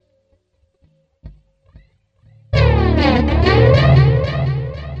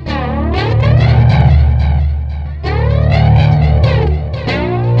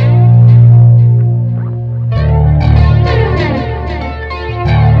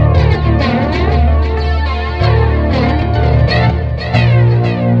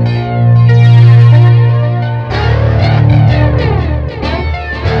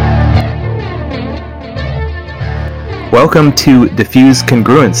Welcome to Diffuse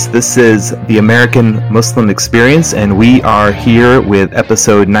Congruence. This is the American Muslim Experience, and we are here with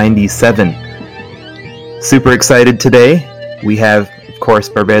episode 97. Super excited today. We have, of course,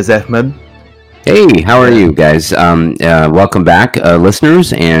 Barbaz Ahmed. Hey, how are you guys? Welcome back,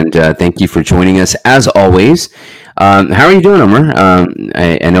 listeners, and thank you for joining us as always. How are you doing, Omar?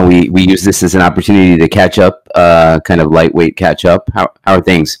 I know we use this as an opportunity to catch up, kind of lightweight catch up. How are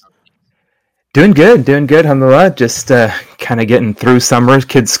things? Doing good, alhamdulillah. Just kind of getting through summer.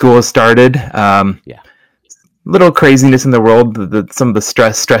 Kids' school has started. Little craziness in the world. Some of the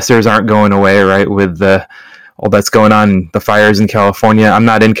stressors aren't going away, right? With all that's going on, the fires in California. I'm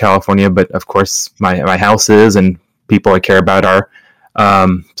not in California, but of course my house is, and people I care about are.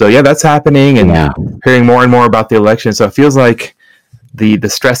 So yeah, that's happening, and hearing more and more about the election. So it feels like the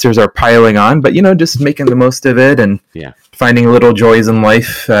stressors are piling on, but just making the most of it and finding little joys in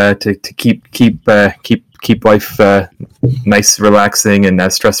life to keep life nice, relaxing, and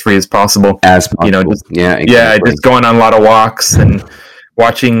as stress free as possible. Just going on a lot of walks and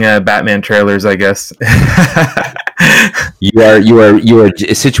watching Batman trailers, I guess. You are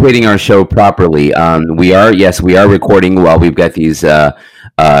situating our show properly. We are recording while we've got these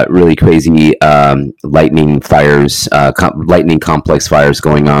really crazy lightning complex fires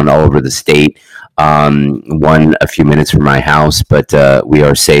going on all over the state. One a few minutes from my house, but we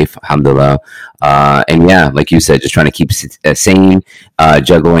are safe, alhamdulillah. And like you said, just trying to keep sane,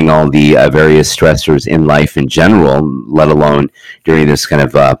 juggling all the various stressors in life in general, let alone during this kind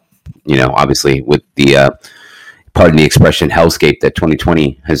of, obviously with the pardon the expression, hellscape that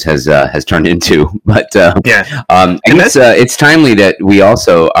 2020 has turned into. But I guess it's timely that we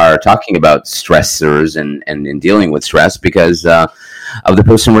also are talking about stressors and dealing with stress because of the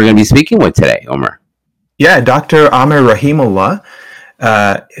person we're going to be speaking with today, Omar. Yeah, Dr. Amer Rahimullah.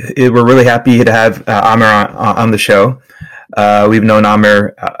 We're really happy to have Amer on the show. We've known Amer,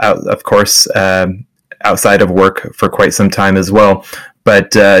 of course, outside of work for quite some time as well.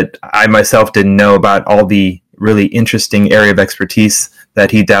 But I myself didn't know about all the really interesting area of expertise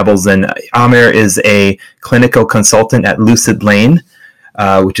that he dabbles in. Amer is a clinical consultant at Lucid Lane,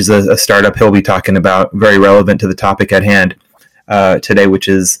 which is a startup he'll be talking about, very relevant to the topic at hand today, which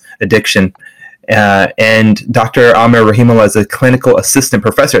is addiction. And Dr. Amer Rahimullah is a clinical assistant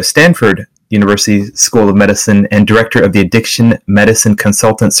professor at Stanford University School of Medicine and director of the Addiction Medicine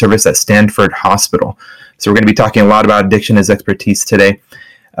Consultant Service at Stanford Hospital. So we're going to be talking a lot about addiction as expertise today,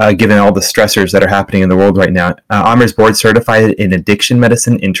 given all the stressors that are happening in the world right now. Amer is board certified in addiction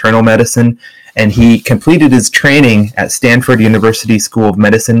medicine, internal medicine, and he completed his training at Stanford University School of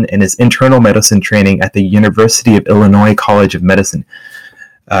Medicine and his internal medicine training at the University of Illinois College of Medicine.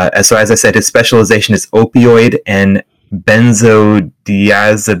 So as I said, his specialization is opioid and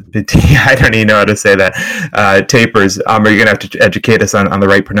benzodiazepine. I don't even know how to say that. Tapers. You're going to have to educate us on the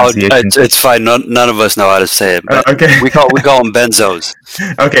right pronunciation. It's fine. None of us know how to say it. But okay. We call them benzos.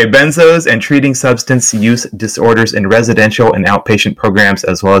 Okay, benzos and treating substance use disorders in residential and outpatient programs,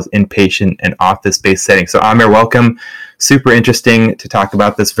 as well as inpatient and office-based settings. So Amer, welcome. Super interesting to talk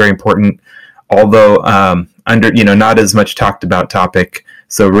about this very important, although not as much talked about topic.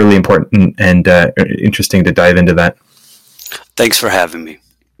 So really important and interesting to dive into that. Thanks for having me.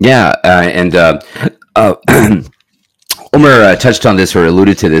 Yeah, and Omar touched on this or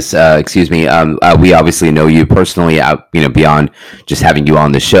alluded to this. We obviously know you personally, beyond just having you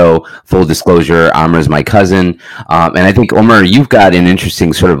on the show. Full disclosure, Amer is my cousin, and I think Omar, you've got an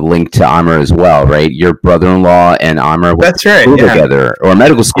interesting sort of link to Amer as well, right? Your brother-in-law and Amer went to school together, or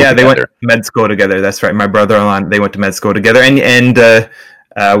medical school. Yeah, together. They went med school together. That's right. My brother-in-law, they went to med school together, and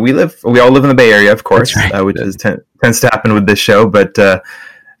we all live in the Bay Area, of course, right. Which tends to happen with this show. But of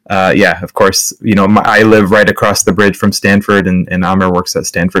course, I live right across the bridge from Stanford, and Amer works at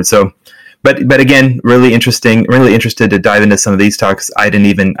Stanford. So, but again, really interesting. Really interested to dive into some of these talks. I didn't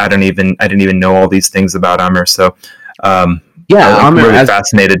even know all these things about Amer. So, I'm really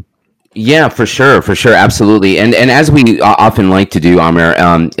fascinated. Yeah, for sure, absolutely. And as we often like to do, Amer,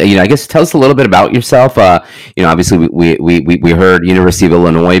 I guess tell us a little bit about yourself. Obviously we heard University of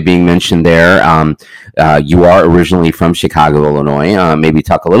Illinois being mentioned there. You are originally from Chicago, Illinois. Maybe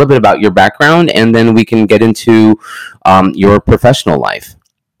talk a little bit about your background, and then we can get into your professional life.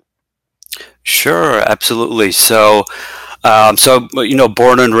 Sure, absolutely. So,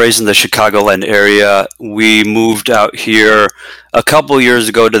 born and raised in the Chicagoland area. We moved out here a couple years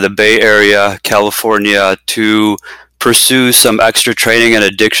ago to the Bay Area, California, to pursue some extra training in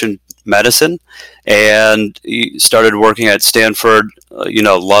addiction medicine. and he started working at Stanford.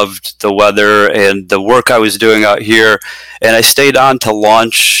 Loved the weather and the work I was doing out here, and I stayed on to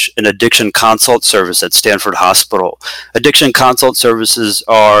launch an addiction consult service at Stanford Hospital. Addiction consult services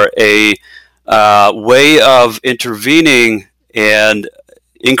are a way of intervening and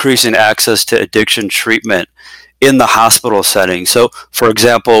increasing access to addiction treatment in the hospital setting. So, for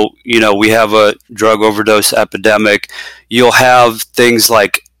example, we have a drug overdose epidemic. You'll have things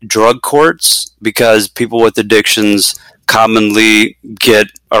like drug courts, because people with addictions commonly get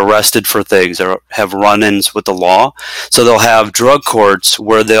arrested for things or have run-ins with the law. So they'll have drug courts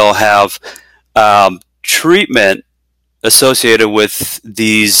where they'll have treatment associated with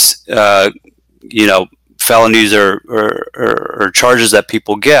these, felonies or charges that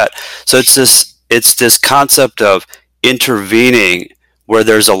people get. So it's this concept of intervening where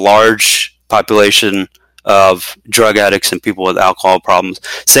there's a large population of drug addicts and people with alcohol problems.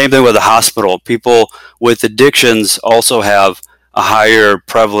 Same thing with the hospital. People with addictions also have a higher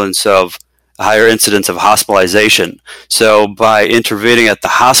prevalence of a higher incidence of hospitalization. So by intervening at the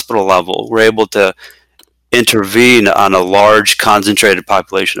hospital level, we're able to intervene on a large concentrated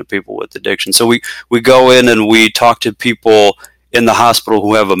population of people with addiction. So we go in and we talk to people in the hospital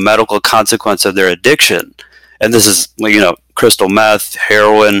who have a medical consequence of their addiction. And this is, crystal meth,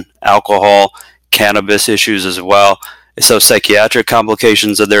 heroin, alcohol, cannabis issues as well. So psychiatric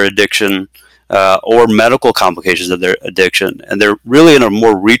complications of their addiction or medical complications of their addiction. And they're really in a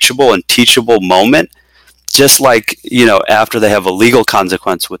more reachable and teachable moment. Just like, after they have a legal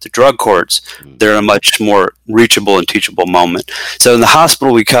consequence with the drug courts, they're in a much more reachable and teachable moment. So in the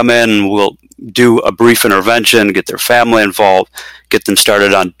hospital, we come in and we'll do a brief intervention, get their family involved, get them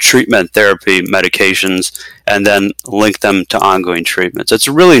started on treatment, therapy, medications, and then link them to ongoing treatment. So it's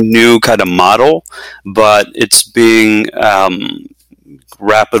a really new kind of model, but it's being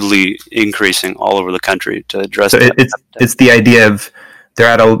rapidly increasing all over the country to address. So it's the idea of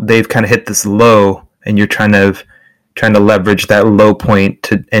they've kind of hit this low, and you're trying to leverage that low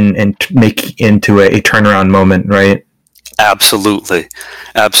point and make into a turnaround moment, right? Absolutely.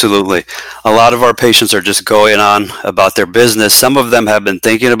 A lot of our patients are just going on about their business. Some of them have been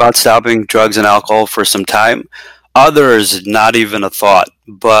thinking about stopping drugs and alcohol for some time. Others, not even a thought.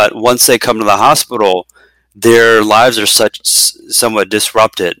 But once they come to the hospital, their lives are somewhat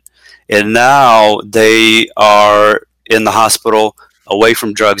disrupted. And now they are in the hospital, away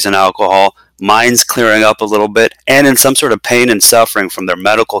from drugs and alcohol, minds clearing up a little bit, and in some sort of pain and suffering from their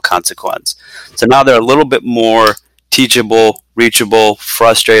medical consequence. So now they're a little bit more teachable, reachable,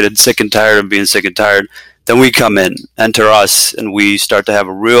 frustrated, sick and tired of being sick and tired. Then we come in, enter us, and we start to have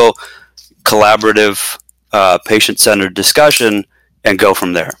a real collaborative, patient-centered discussion and go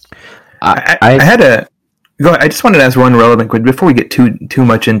from there. I just wanted to ask one relevant question before we get too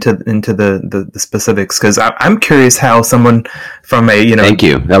much into the specifics, because I'm curious how someone from a Thank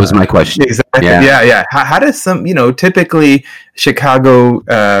you. That was my question. Exactly. Yeah. How does some typically Chicago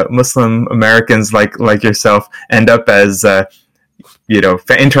Muslim Americans like yourself end up as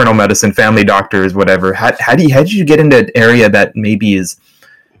internal medicine, family doctors, whatever? How did you get into an area that maybe is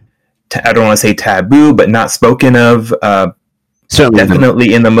I don't want to say taboo, but not spoken of? Certainly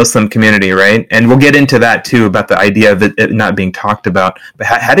definitely in the Muslim community, right? And we'll get into that too, about the idea of it not being talked about. But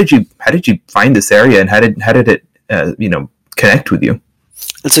how did you find this area, and how did it connect with you?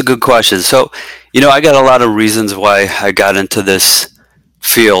 That's a good question. So, I got a lot of reasons why I got into this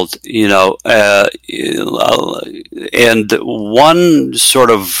field, and one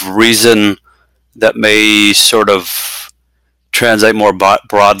sort of reason that may sort of translate more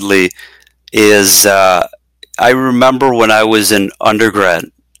broadly is I remember when I was in undergrad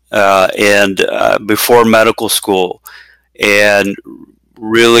and before medical school, and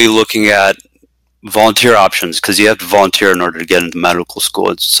really looking at volunteer options, because you have to volunteer in order to get into medical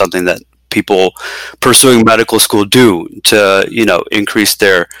school. It's something that people pursuing medical school do to increase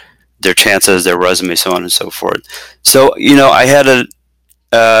their chances, their resume, so on and so forth. So I had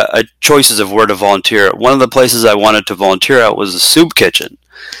a choices of where to volunteer. One of the places I wanted to volunteer at was a soup kitchen.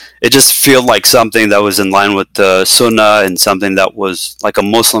 It just felt like something that was in line with the Sunnah and something that was like a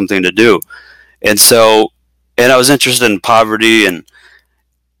Muslim thing to do. And I was interested in poverty and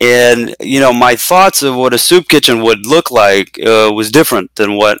my thoughts of what a soup kitchen would look like was different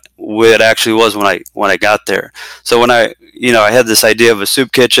than what it actually was when I got there. So when I had this idea of a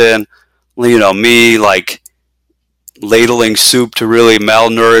soup kitchen, me like ladling soup to really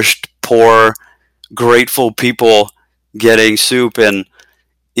malnourished, poor, grateful people getting soup, and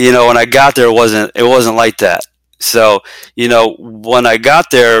when I got there, it wasn't like that. So, when I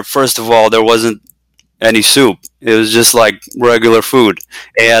got there, first of all, there wasn't any soup. It was just like regular food.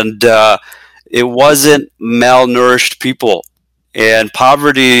 And, it wasn't malnourished people. And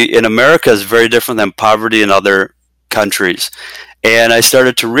poverty in America is very different than poverty in other countries. And I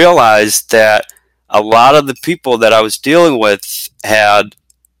started to realize that a lot of the people that I was dealing with had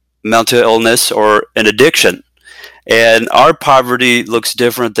mental illness or an addiction. And our poverty looks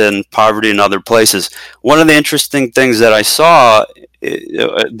different than poverty in other places. One of the interesting things that I saw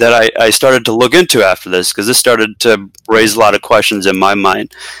that I started to look into after this, because this started to raise a lot of questions in my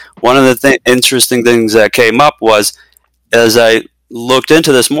mind. One of the interesting things that came up was, as I looked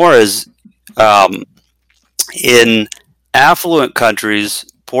into this more, is in affluent countries,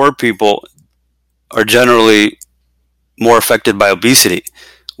 poor people are generally more affected by obesity,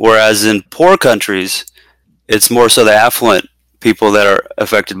 whereas in poor countries, it's more so the affluent people that are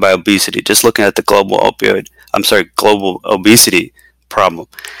affected by obesity. Just looking at the global obesity problem.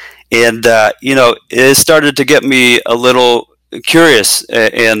 And, it started to get me a little curious,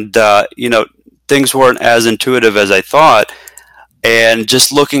 and, things weren't as intuitive as I thought. And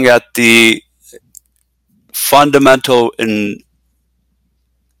just looking at the fundamental and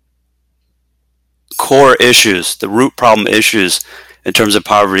core issues, the root problem issues in terms of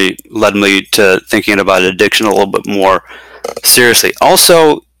poverty, led me to thinking about addiction a little bit more seriously.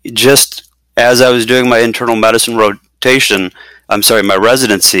 Also, just as I was doing my internal medicine my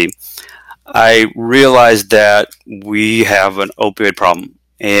residency, I realized that we have an opioid problem,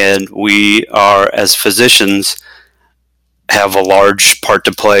 and we are, as physicians, have a large part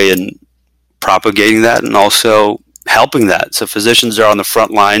to play in propagating that and also helping that. So physicians are on the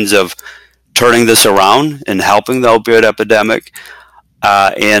front lines of turning this around and helping the opioid epidemic,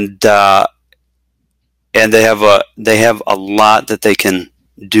 and they have a lot that they can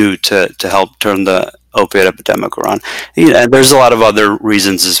do to help turn the opioid epidemic around. And there's a lot of other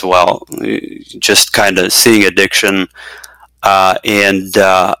reasons as well, just kind of seeing addiction and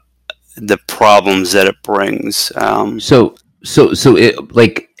the problems that it brings. So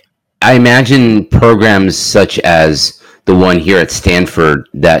I imagine programs such as the one here at Stanford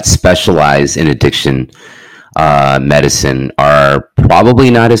that specialize in addiction medicine are probably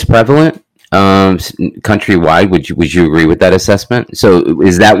not as prevalent countrywide. Would you agree with that assessment? So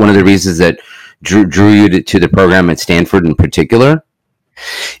is that one of the reasons that drew you to the program at Stanford in particular?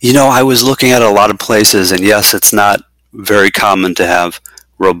 I was looking at a lot of places, and yes, it's not very common to have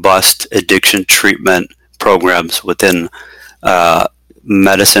robust addiction treatment programs within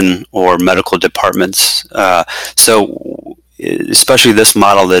medicine or medical departments. So especially this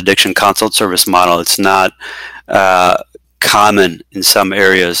model, the addiction consult service model, it's not common in some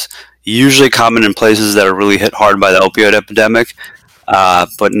areas. Usually common in places that are really hit hard by the opioid epidemic,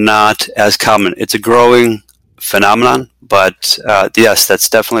 but not as common. It's a growing phenomenon, but yes, that's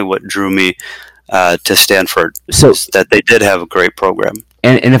definitely what drew me to Stanford, so that they did have a great program.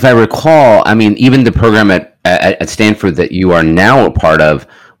 And if I recall, I mean, even the program at Stanford that you are now a part of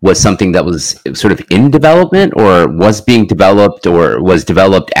was something that was sort of in development, or was being developed, or was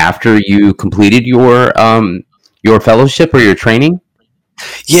developed after you completed your fellowship or your training?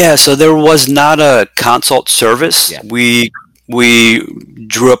 Yeah, so there was not a consult service. Yeah. We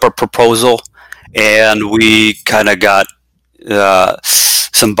drew up a proposal, and we kind of got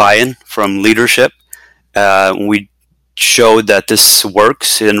some buy-in from leadership. We showed that this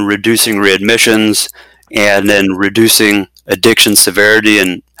works in reducing readmissions and in reducing addiction severity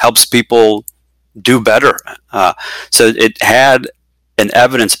and helps people do better. So it had an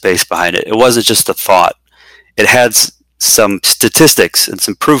evidence base behind it. It wasn't just a thought. It had some statistics and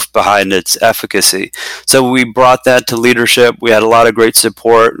some proof behind its efficacy. So we brought that to leadership. We had a lot of great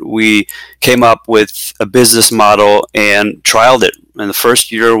support. We came up with a business model and trialed it. And the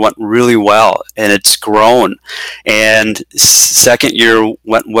first year went really well, and it's grown. And second year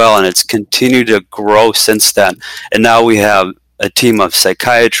went well, and it's continued to grow since then. And now we have a team of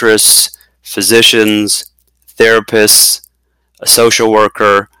psychiatrists, physicians, therapists, a social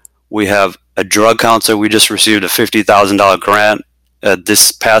worker. We have a drug counselor. We just received a $50,000 grant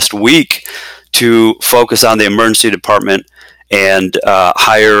this past week to focus on the emergency department and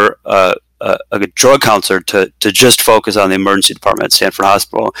hire a drug counselor to just focus on the emergency department at Stanford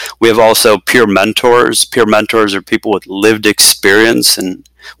Hospital. We have also peer mentors. Peer mentors are people with lived experience and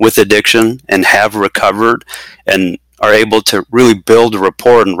with addiction and have recovered and are able to really build a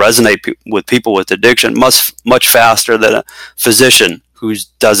rapport and resonate with people with addiction much faster than a physician who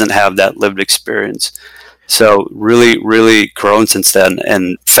doesn't have that lived experience. So really, really grown since then,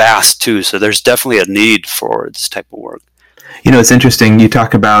 and fast too. So there's definitely a need for this type of work. It's interesting. You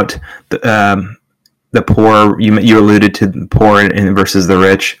talk about the poor. You alluded to the poor versus the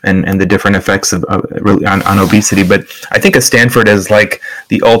rich, and the different effects of on obesity. But I think of Stanford as like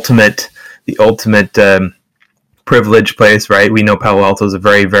the ultimate the ultimate privileged place, right? We know Palo Alto is a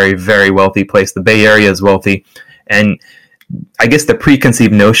very, very, very wealthy place. The Bay Area is wealthy, and I guess the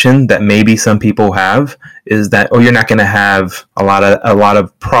preconceived notion that maybe some people have is that, oh, you're not going to have a lot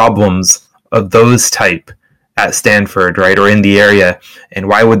of problems of those type at Stanford, right, or in the area, and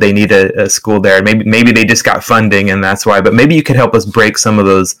why would they need a school there? Maybe they just got funding and that's why. But maybe you could help us break some of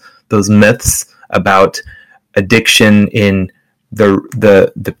those myths about addiction in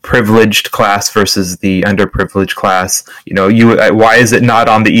the privileged class versus the underprivileged class. Why is it not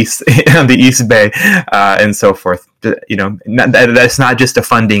on the East Bay and so forth? That's not just a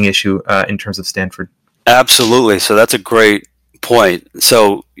funding issue in terms of Stanford. Absolutely. So that's a great point.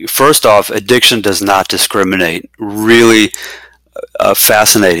 So first off, addiction does not discriminate. Really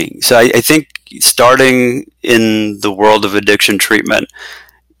fascinating. So I think starting in the world of addiction treatment,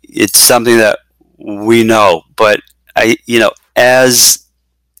 it's something that we know, but as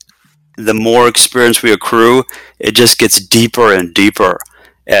the more experience we accrue, it just gets deeper and deeper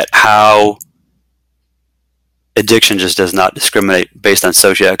at how addiction just does not discriminate based on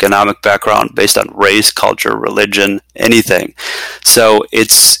socioeconomic background, based on race, culture, religion, anything. So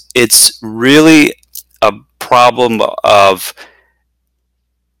it's really a problem of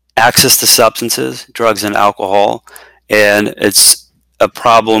access to substances, drugs and alcohol, and it's a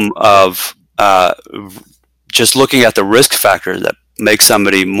problem of just looking at the risk factors that make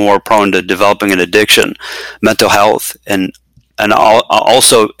somebody more prone to developing an addiction, mental health, and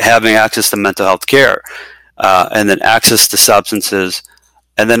also having access to mental health care, and then access to substances,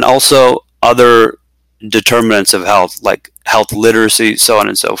 and then also other determinants of health, like health literacy, so on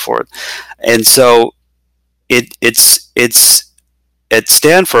and so forth. And so it's at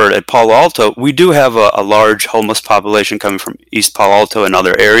Stanford, at Palo Alto, we do have a large homeless population coming from East Palo Alto and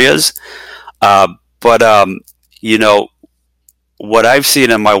other areas. But what I've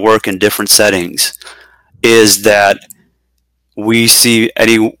seen in my work in different settings is that we see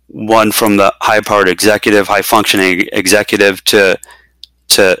anyone from the high-powered executive, high-functioning executive, to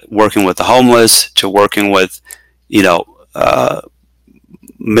working with the homeless, to working with,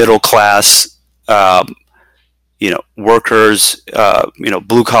 middle-class, workers,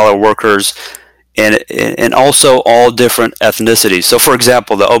 blue-collar workers, and also all different ethnicities. So, for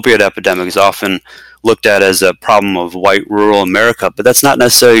example, the opioid epidemic is often looked at as a problem of white rural America, but that's not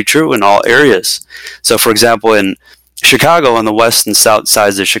necessarily true in all areas. So, for example, in Chicago, on the west and south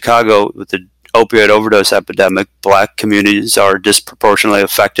sides of Chicago, with the opioid overdose epidemic, black communities are disproportionately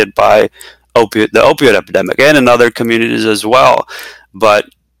affected by the opioid epidemic, and in other communities as well. But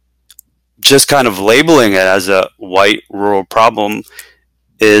just kind of labeling it as a white rural problem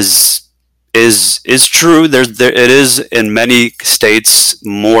is true. It is in many states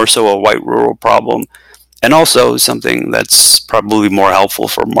more so a white rural problem, and also something that's probably more helpful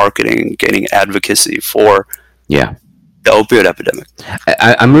for marketing, gaining advocacy for the opioid epidemic.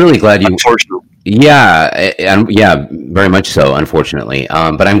 I'm really glad you. Unfortunately. Yeah, very much so, unfortunately.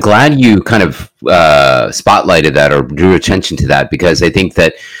 But I'm glad you kind of spotlighted that or drew attention to that, because I think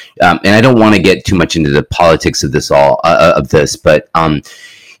that, and I don't want to get too much into the politics of this but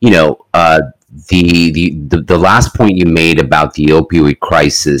the last point you made about the opioid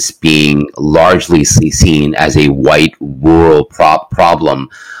crisis being largely seen as a white rural problem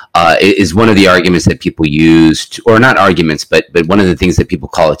is one of the arguments that people used, or not arguments, but one of the things that people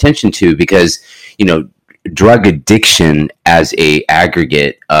call attention to, because drug addiction as a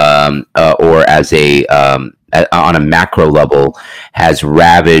aggregate or as a on a macro level has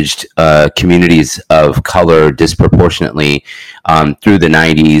ravaged communities of color disproportionately through the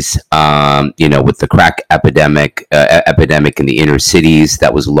 90s, with the crack epidemic in the inner cities.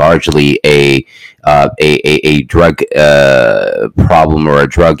 That was largely a drug problem or a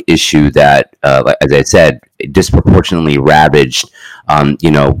drug issue that, as I said, disproportionately ravaged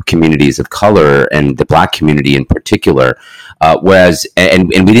communities of color, and the black community in particular. Whereas, and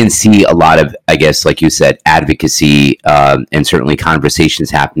we didn't see a lot of, I guess, like you said, advocacy and certainly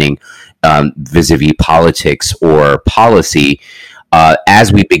conversations happening vis-a-vis politics or policy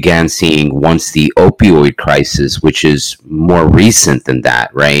as we began seeing once the opioid crisis, which is more recent than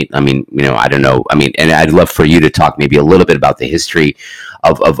that, right? I mean, I don't know. I mean, and I'd love for you to talk maybe a little bit about the history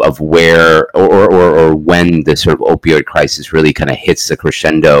of where or when the sort of opioid crisis really kind of hits the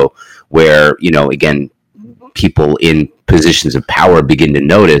crescendo, where, again, people in positions of power begin to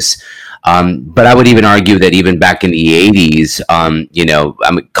notice. But I would even argue that even back in the 80s,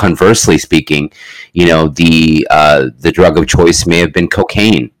 conversely speaking, the drug of choice may have been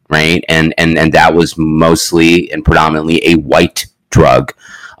cocaine, right? And that was mostly and predominantly a white drug,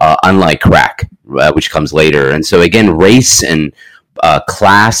 unlike crack, which comes later. And so again, race and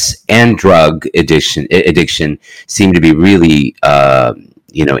class and drug addiction seem to be really,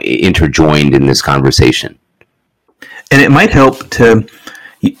 interjoined in this conversation. And it might help to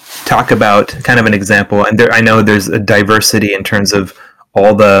talk about kind of an example. And I know there's a diversity in terms of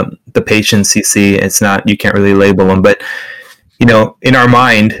all the patients you see. It's not, you can't really label them, but in our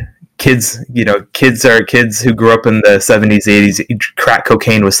mind, kids are kids who grew up in the 70s, 80s. Crack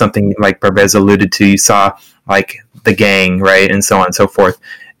cocaine was something like Barbez alluded to. You saw like the gang, right, and so on and so forth.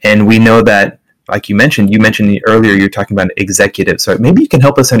 And we know that, like you mentioned earlier, you're talking about executives. So maybe you can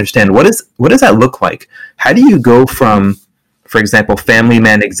help us understand what does that look like? How do you go from, for example, family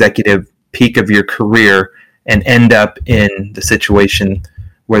man executive, peak of your career, and end up in the situation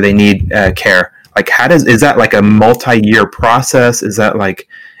where they need care? Like, is that like a multi-year process? Is that like,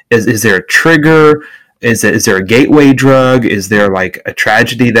 is there a trigger? Is there a gateway drug? Is there like a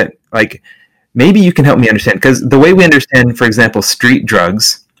tragedy that, like, maybe you can help me understand? Because the way we understand, for example, street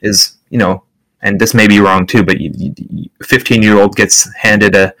drugs is, and this may be wrong too, but 15-year-old gets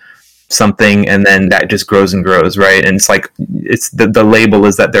handed something and then that just grows and grows, right? And it's like, it's the label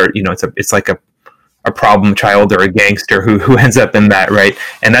is that they're, it's like a problem child or a gangster who ends up in that, right?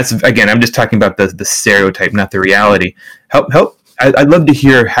 And that's, again, I'm just talking about the stereotype, not the reality. I'd love to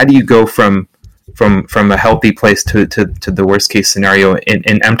hear, how do you go from a healthy place to the worst case scenario?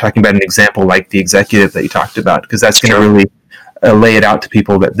 And I'm talking about an example like the executive that you talked about, because that's going to really lay it out to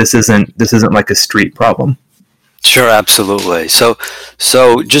people that this isn't like a street problem. Sure, absolutely. So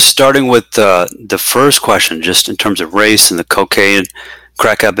just starting with the first question, just in terms of race and the cocaine,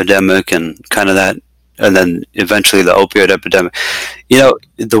 crack epidemic, and kind of that, and then eventually the opioid epidemic.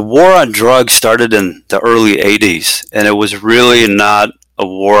 The war on drugs started in the early 80s, and it was really not a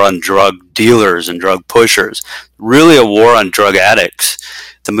war on drug dealers and drug pushers, really a war on drug addicts.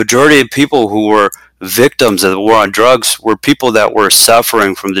 The majority of people who were victims of the war on drugs were people that were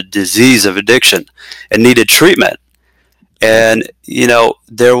suffering from the disease of addiction and needed treatment. And,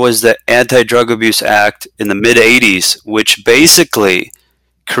 there was the Anti-Drug Abuse Act in the mid-'80s, which basically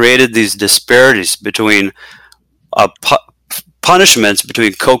created these disparities between punishments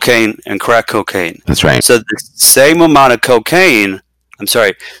between cocaine and crack cocaine. That's right. So the same amount of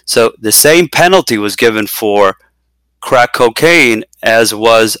so the same penalty was given for crack cocaine as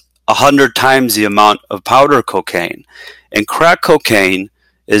was 100 times the amount of powder cocaine. And crack cocaine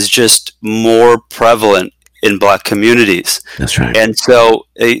is just more prevalent in Black communities. That's right. And so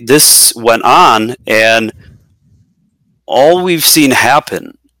this went on, and all we've seen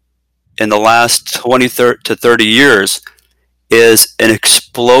happen in the last 20 to 30 years is an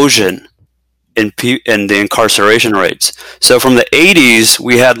explosion in the incarceration rates. So from the 80s,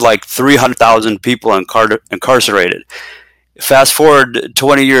 we had like 300,000 people incarcerated. Fast forward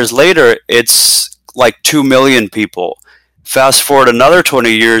 20 years later, it's like 2 million people. Fast forward another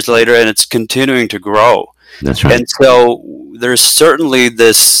 20 years later, and it's continuing to grow. That's right. And so there's certainly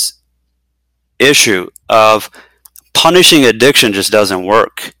this issue of punishing addiction just doesn't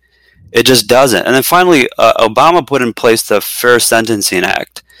work. It just doesn't. And then finally, Obama put in place the Fair Sentencing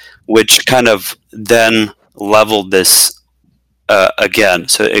Act, which kind of then leveled this again.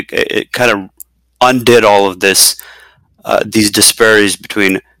 So it kind of undid all of this, these disparities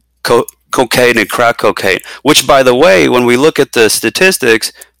between cocaine and crack cocaine, which, by the way, when we look at the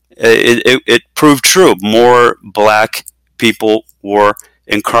statistics, it proved true. More Black people were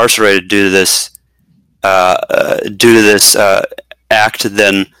incarcerated due to this act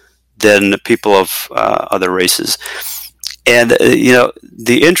than people of other races. And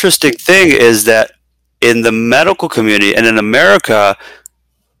the interesting thing is that in the medical community and in America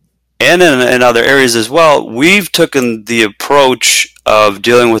and in other areas as well, we've taken the approach of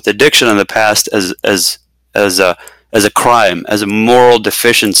dealing with addiction in the past as a crime, as a moral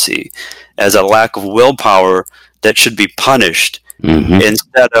deficiency, as a lack of willpower that should be punished,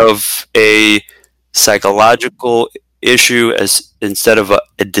 instead of a psychological issue, instead of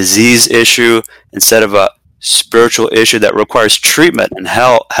a disease issue, instead of a spiritual issue that requires treatment and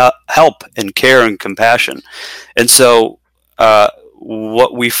help and care and compassion. And so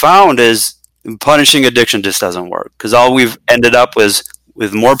what we found is punishing addiction just doesn't work, because all we've ended up with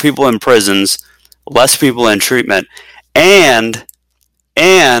more people in prisons, less people in treatment, and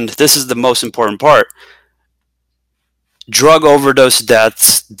this is the most important part, drug overdose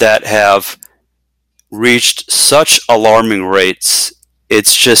deaths that have reached such alarming rates.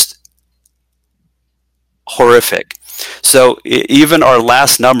 It's just horrific. So even our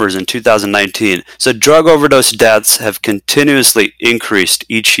last numbers in 2019, so drug overdose deaths have continuously increased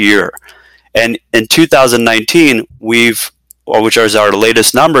each year. And in 2019, which is our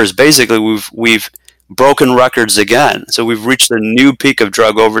latest numbers, basically we've broken records again. So we've reached a new peak of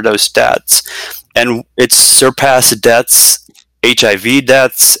drug overdose deaths, and it's surpassed deaths, HIV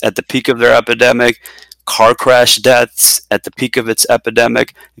deaths at the peak of their epidemic, car crash deaths at the peak of its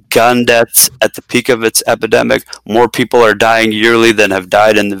epidemic, gun deaths at the peak of its epidemic. More people are dying yearly than have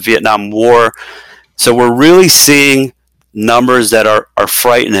died in the Vietnam War. So we're really seeing numbers that are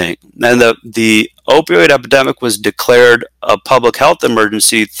frightening. And the opioid epidemic was declared a public health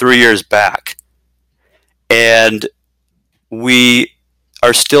emergency 3 years back. And we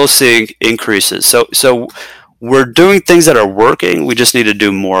are still seeing increases. So we're doing things that are working. We just need to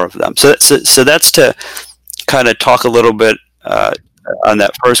do more of them. So that's to kind of talk a little bit on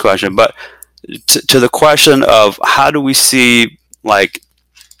that first question. But to the question of how do we see like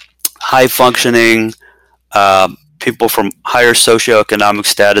high functioning people from higher socioeconomic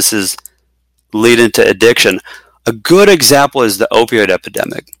statuses lead into addiction, a good example is the opioid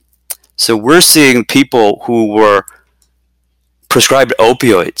epidemic. So we're seeing people who were prescribed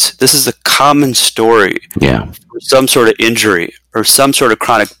opioids. This is a common story. Yeah. For some sort of injury or some sort of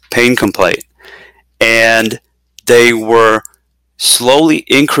chronic pain complaint. And they were slowly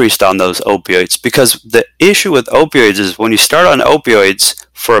increased on those opioids, because the issue with opioids is when you start on opioids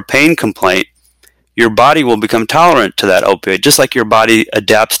for a pain complaint, your body will become tolerant to that opioid, just like your body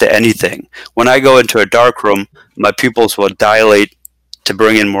adapts to anything. When I go into a dark room, my pupils will dilate to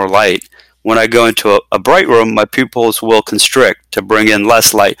bring in more light. When I go into a bright room, my pupils will constrict to bring in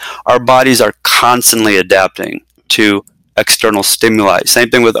less light. Our bodies are constantly adapting to external stimuli. Same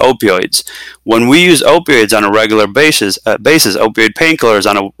thing with opioids. When we use opioids on a regular basis, opioid painkillers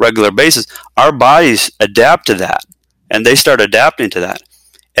on a regular basis, our bodies adapt to that, and they start adapting to that.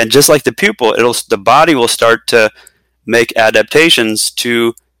 And just like the pupil, the body will start to make adaptations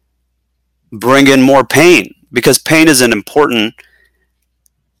to bring in more pain, because pain is an important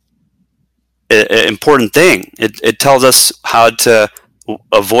thing. It tells us how to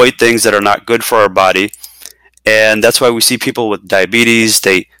avoid things that are not good for our body. And that's why we see people with diabetes,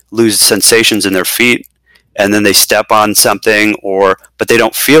 they lose sensations in their feet, and then they step on something, but they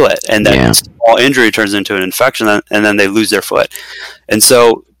don't feel it. And that small injury turns into an infection, and then they lose their foot. And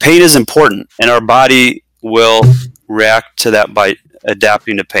so pain is important, and our body will react to that by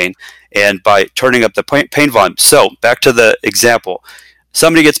adapting to pain and by turning up the pain volume. So back to the example.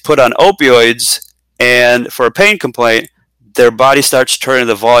 Somebody gets put on opioids, and for a pain complaint, their body starts turning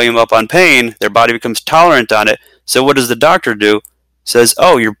the volume up on pain. Their body becomes tolerant on it. So what does the doctor do? Says,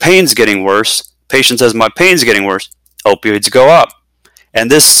 oh, your pain's getting worse. Patient says, my pain's getting worse. Opioids go up.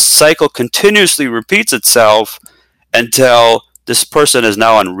 And this cycle continuously repeats itself until this person is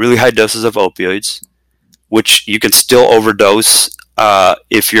now on really high doses of opioids, which you can still overdose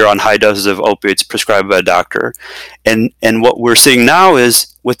if you're on high doses of opioids prescribed by a doctor. And what we're seeing now is,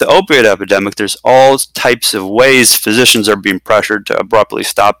 with the opioid epidemic, there's all types of ways physicians are being pressured to abruptly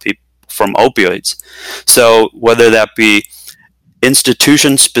stop people from opioids. So whether that be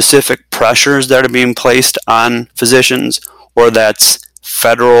institution-specific pressures that are being placed on physicians, or that's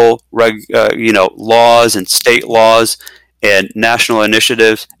federal laws and state laws and national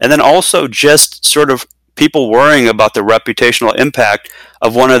initiatives, and then also just sort of people worrying about the reputational impact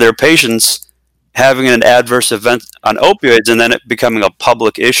of one of their patients having an adverse event on opioids and then it becoming a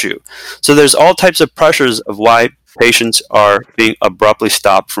public issue. So there's all types of pressures of why patients are being abruptly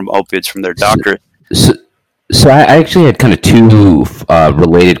stopped from opioids from their doctor. So I actually had kind of two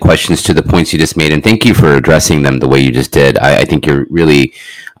related questions to the points you just made, and thank you for addressing them the way you just did. I think you're really,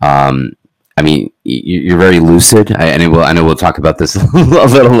 you're very lucid. I know we'll talk about this a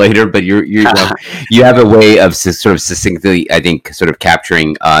little later, but you have a way of sort of succinctly, I think, sort of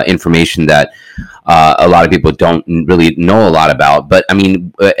capturing information that a lot of people don't really know a lot about. But I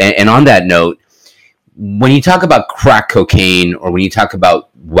mean, and on that note, when you talk about crack cocaine or when you talk about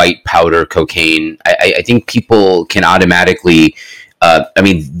white powder cocaine, I think people can automatically,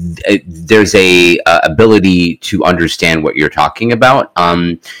 there's a ability to understand what you're talking about.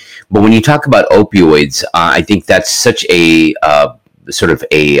 But when you talk about opioids, I think that's such a sort of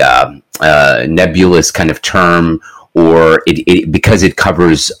a nebulous kind of term, or it because it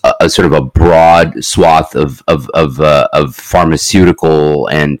covers a sort of a broad swath of pharmaceutical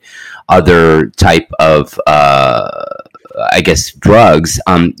and other type of drugs.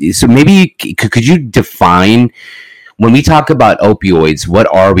 So maybe could you define, when we talk about opioids,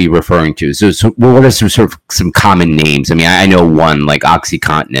 what are we referring to? So what are some common names? I mean, I know one, like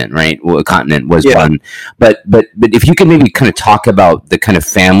OxyContin, right? Well, Continent was one, but if you can maybe kind of talk about the kind of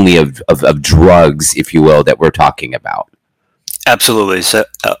family of drugs, if you will, that we're talking about. Absolutely. So,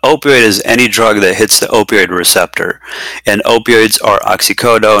 opioid is any drug that hits the opioid receptor, and opioids are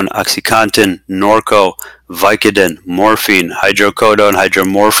oxycodone, OxyContin, Norco, Vicodin, morphine, hydrocodone,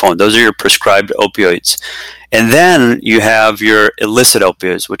 hydromorphone. Those are your prescribed opioids, and then you have your illicit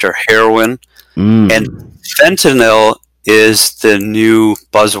opioids, which are heroin, and fentanyl is the new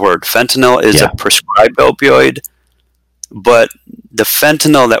buzzword. Fentanyl is a prescribed opioid, but the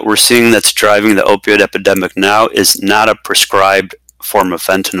fentanyl that we're seeing that's driving the opioid epidemic now is not a prescribed form of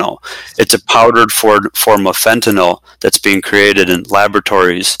fentanyl. It's a powdered form of fentanyl that's being created in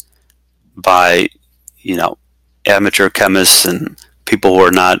laboratories by, amateur chemists and people who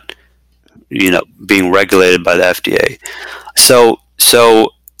are not, being regulated by the FDA. So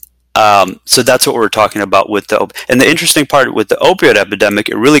that's what we're talking about with and the interesting part with the opioid epidemic,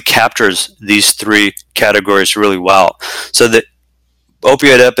 it really captures these three categories really well. So the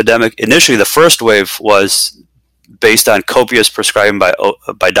opioid epidemic, initially the first wave was based on copious prescribing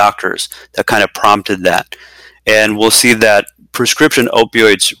by doctors. That kind of prompted that. And we'll see that prescription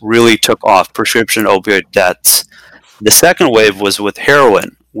opioids really took off, prescription opioid deaths. The second wave was with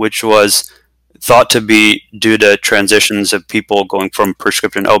heroin, which was thought to be due to transitions of people going from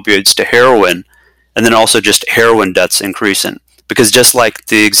prescription opioids to heroin, and then also just heroin deaths increasing. Because just like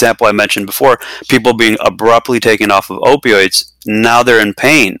the example I mentioned before, people being abruptly taken off of opioids, now they're in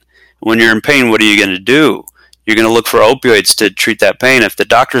pain. When you're in pain, what are you going to do? You're going to look for opioids to treat that pain. If the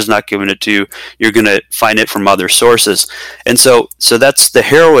doctor's not giving it to you, you're going to find it from other sources. And so that's the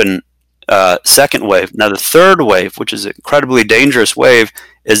heroin second wave. Now the third wave, which is an incredibly dangerous wave,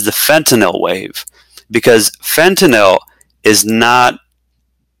 is the fentanyl wave, because fentanyl is not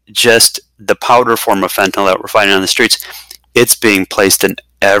just the powder form of fentanyl that we're finding on the streets. It's being placed in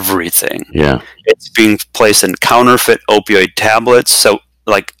everything. Yeah. It's being placed in counterfeit opioid tablets, so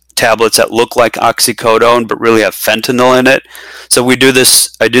like tablets that look like oxycodone but really have fentanyl in it. So I do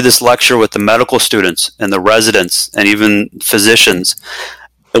this lecture with the medical students and the residents and even physicians,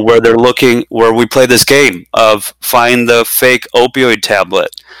 where we play this game of find the fake opioid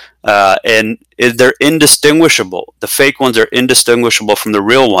tablet, and they're indistinguishable. The fake ones are indistinguishable from the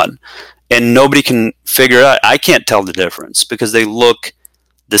real one, and nobody can figure it out. I can't tell the difference because they look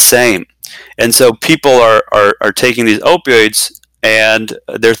the same. And so people are taking these opioids and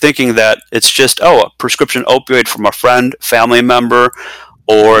they're thinking that it's just, a prescription opioid from a friend, family member,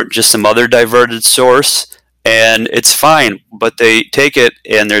 or just some other diverted source, and it's fine, but they take it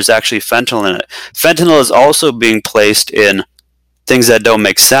and there's actually fentanyl in it. Fentanyl is also being placed in things that don't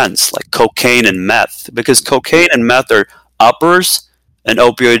make sense, like cocaine and meth, because cocaine and meth are uppers and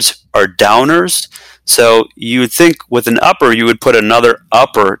opioids are downers. So you would think with an upper, you would put another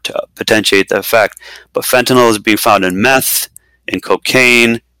upper to potentiate the effect. But fentanyl is being found in meth, in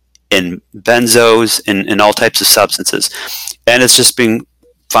cocaine, in benzos, in all types of substances. And it's just being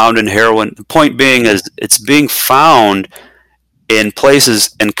found in heroin. The point being is it's being found in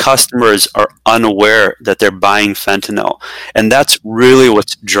places and customers are unaware that they're buying fentanyl. And that's really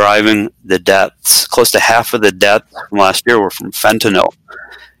what's driving the deaths. Close to half of the deaths from last year were from fentanyl.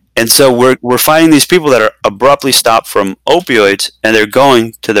 And so we're finding these people that are abruptly stopped from opioids, and they're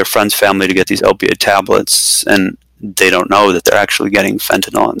going to their friend's family to get these opioid tablets, and they don't know that they're actually getting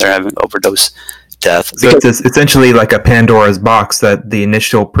fentanyl and they're having overdose death. So it's essentially like a Pandora's box that the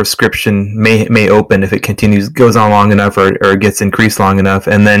initial prescription may open if it goes on long enough or gets increased long enough.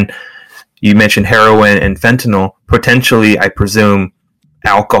 And then you mentioned heroin and fentanyl. Potentially, I presume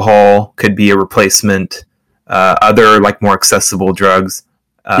alcohol could be a replacement, other like more accessible drugs.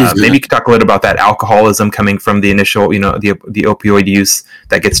 Maybe you could talk a little about that alcoholism coming from the initial, the opioid use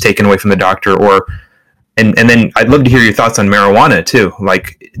that gets taken away from the doctor, and then I'd love to hear your thoughts on marijuana too.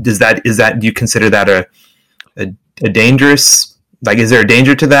 Like, do you consider that a dangerous, like, is there a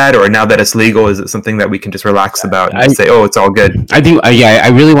danger to that, or now that it's legal, is it something that we can just relax about and say, oh, it's all good? I think, I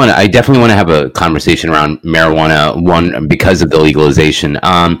definitely want to have a conversation around marijuana, one, because of the legalization,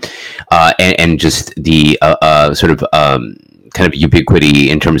 and just the sort of kind of ubiquity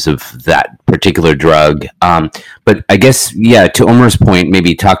in terms of that particular drug. But I guess, to Omar's point,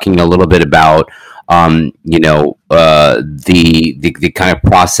 maybe talking a little bit about the kind of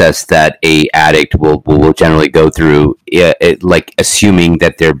process that a addict will generally go through, like assuming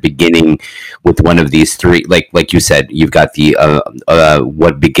that they're beginning with one of these three, like you said, you've got the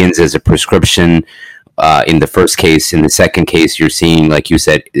what begins as a prescription in the first case. In the second case, you're seeing, like you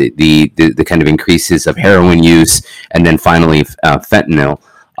said, the kind of increases of heroin use, and then finally fentanyl.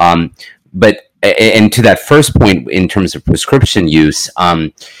 But to that first point, in terms of prescription use,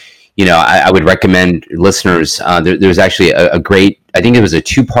 I would recommend listeners. There's actually a great, I think it was a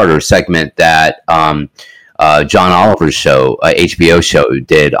two-parter segment that John Oliver's show, HBO show,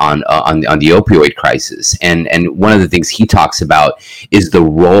 did on the opioid crisis, and one of the things he talks about is the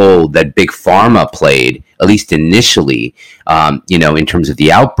role that big pharma played, at least initially, in terms of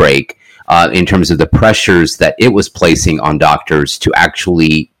the outbreak, in terms of the pressures that it was placing on doctors to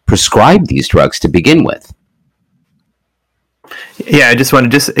actually prescribe these drugs to begin with. Yeah, I just want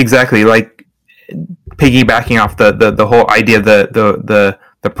to exactly like piggybacking off the whole idea of the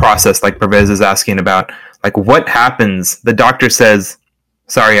process, like Pervez is asking about, like what happens? The doctor says,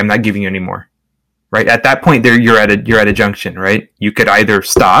 "Sorry, I'm not giving you anymore." Right at that point, you're at a junction, right? You could either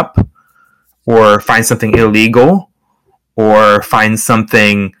stop, or find something illegal, or find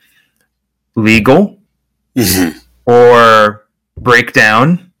something legal, or break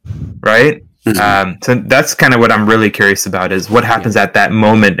down, right? So that's kind of what I'm really curious about, is what happens at that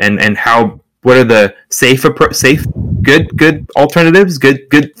moment, and what are the safe, good alternatives,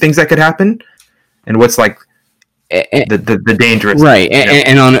 good things that could happen, and what's like the dangerous, right?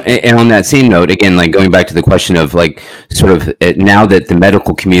 And on that same note, again, like going back to the question of like sort of now that the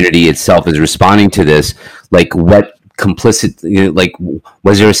medical community itself is responding to this, like what complicit, like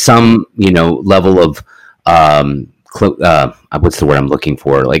was there some level of what's the word I'm looking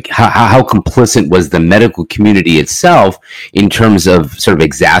for? Like how complicit was the medical community itself in terms of sort of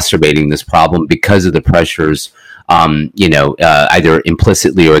exacerbating this problem because of the pressures, either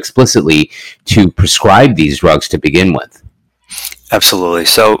implicitly or explicitly, to prescribe these drugs to begin with? Absolutely.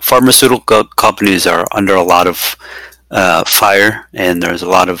 So pharmaceutical companies are under a lot of fire, and there's a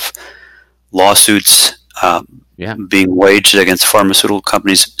lot of lawsuits being waged against pharmaceutical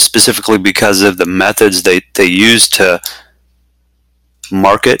companies, specifically because of the methods they use to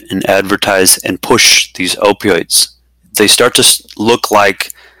market and advertise and push these opioids. They start to look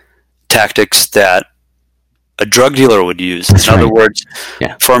like tactics that a drug dealer would use. That's In right. other words,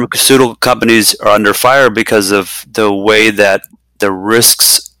 Yeah. pharmaceutical companies are under fire because of the way that the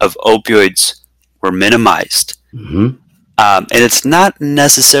risks of opioids were minimized. Mm-hmm. And it's not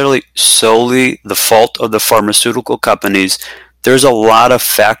necessarily solely the fault of the pharmaceutical companies. There's a lot of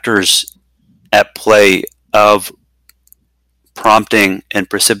factors at play of prompting and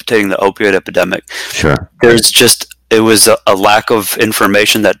precipitating the opioid epidemic. Sure. It was a lack of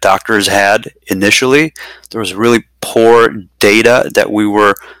information that doctors had initially. There was really poor data that we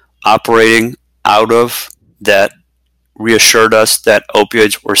were operating out of that reassured us that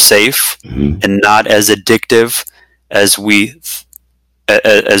opioids were safe and not as addictive as we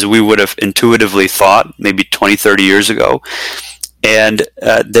would have intuitively thought maybe 20, 30 years ago. And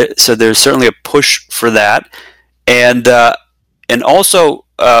so there's certainly a push for that. And also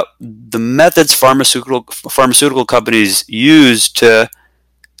the methods pharmaceutical companies use to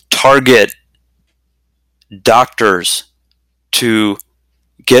target doctors to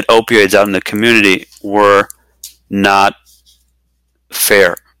get opioids out in the community were not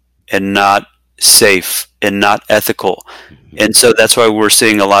fair and not safe and not ethical. And so that's why we're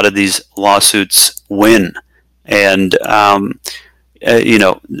seeing a lot of these lawsuits win. And I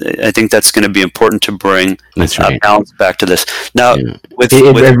think that's going to be important to bring balance back to this. Now,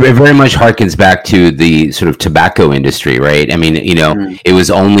 it very much harkens back to the sort of tobacco industry, right? I mean, it was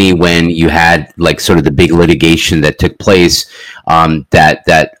only when you had like sort of the big litigation that took place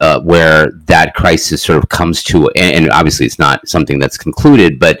that where that crisis sort of comes to, and obviously it's not something that's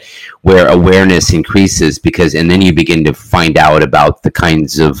concluded, but where awareness increases and then you begin to find out about the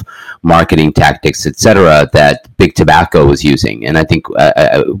kinds of marketing tactics, et cetera, that big tobacco was using. And I think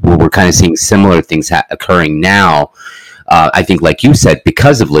we're kind of seeing similar things occurring now. I think, like you said,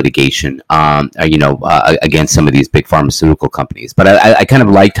 because of litigation, against some of these big pharmaceutical companies. But I kind of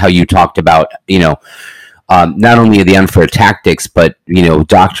liked how you talked about, not only the unfair tactics, but,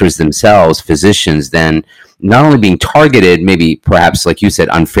 doctors themselves, physicians, then not only being targeted, maybe perhaps, like you said,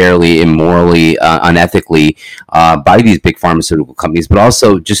 unfairly, immorally, unethically by these big pharmaceutical companies, but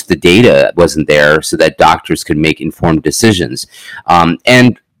also just the data wasn't there so that doctors could make informed decisions.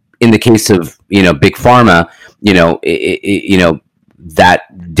 And in the case of, big pharma,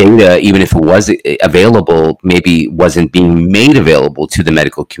 that data, even if it was available, maybe wasn't being made available to the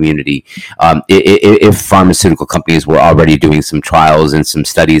medical community if pharmaceutical companies were already doing some trials and some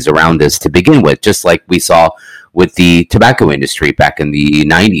studies around this to begin with, just like we saw with the tobacco industry back in the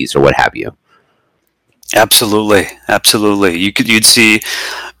 90s or what have you. Absolutely. You'd see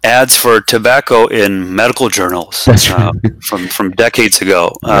ads for tobacco in medical journals from decades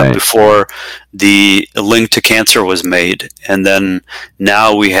ago, right, before the link to cancer was made, and then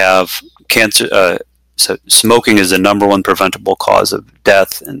now we have cancer. So smoking is the number one preventable cause of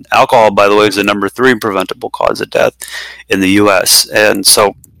death, and alcohol, by the way, is the number 3 preventable cause of death in the U.S. And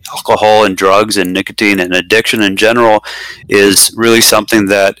so alcohol and drugs and nicotine and addiction in general is really something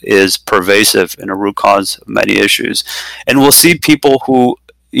that is pervasive and a root cause of many issues. And we'll see people who,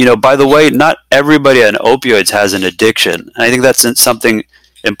 by the way, not everybody on opioids has an addiction. And I think that's something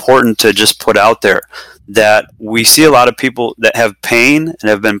important to just put out there, that we see a lot of people that have pain and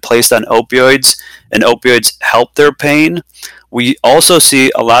have been placed on opioids, and opioids help their pain. We also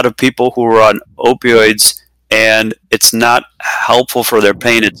see a lot of people who are on opioids and it's not helpful for their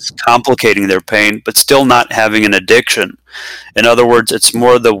pain. It's complicating their pain, but still not having an addiction. In other words, it's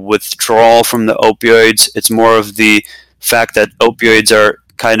more the withdrawal from the opioids. It's more of the fact that opioids are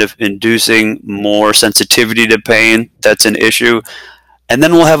kind of inducing more sensitivity to pain. That's an issue. And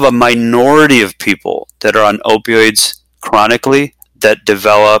then we'll have a minority of people that are on opioids chronically that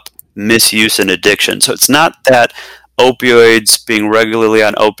develop misuse and addiction. So it's not that opioids, being regularly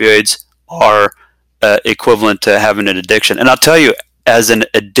on opioids, are equivalent to having an addiction. And I'll tell you, as an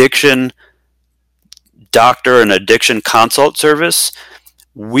addiction doctor and addiction consult service,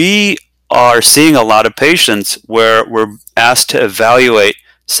 we are seeing a lot of patients where we're asked to evaluate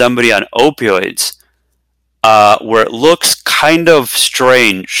somebody on opioids where it looks kind of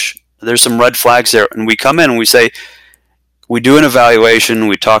strange. There's some red flags there. And we come in and we say, we do an evaluation,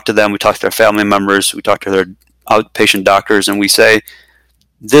 we talk to them, we talk to their family members, we talk to their outpatient doctors, and we say,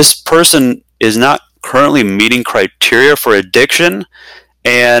 this person is not currently meeting criteria for addiction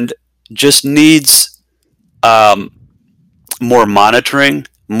and just needs more monitoring,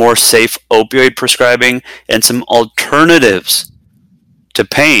 more safe opioid prescribing, and some alternatives to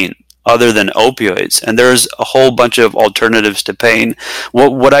pain other than opioids. And there's a whole bunch of alternatives to pain.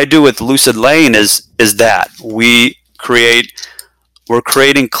 What I do with Lucid Lane is that we're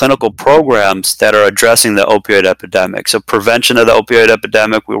creating clinical programs that are addressing the opioid epidemic. So prevention of the opioid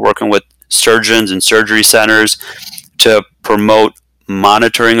epidemic, we're working with surgeons and surgery centers to promote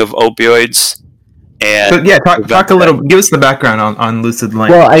monitoring of opioids. And so, yeah, talk a little. Give us the background on Lucid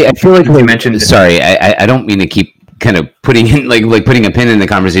Lane. Well, I feel like you mentioned. Sorry, I don't mean to keep kind of putting in like putting a pin in the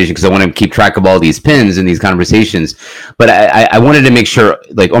conversation, because I want to keep track of all these pins in these conversations. But I wanted to make sure,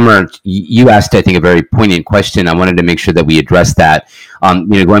 like Omar, you asked, I think, a very poignant question. I wanted to make sure that we address that.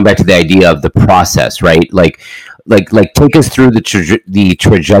 Going back to the idea of the process, right? Like take us through the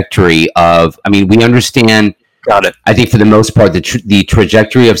trajectory of. I mean, we understand. Got it. I think for the most part, the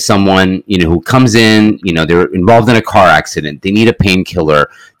trajectory of someone, who comes in, they're involved in a car accident, they need a painkiller,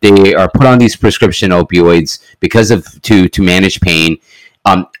 they are put on these prescription opioids to manage pain.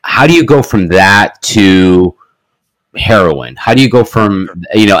 How do you go from that to heroin? How do you go from,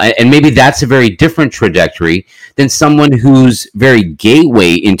 and maybe that's a very different trajectory than someone whose very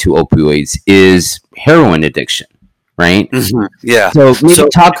gateway into opioids is heroin addiction. Right. Mm-hmm. Yeah. So maybe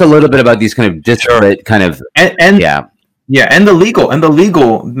talk a little bit about these kind of disparate kind of and the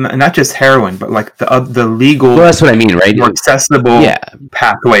legal, not just heroin, but like the legal. Well, that's what I mean, right? More accessible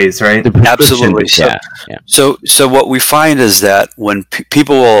pathways, right? Absolutely. So what we find is that when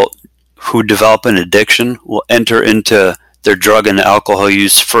people who develop an addiction will enter into their drug and alcohol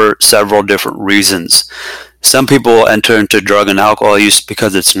use for several different reasons. Some people will enter into drug and alcohol use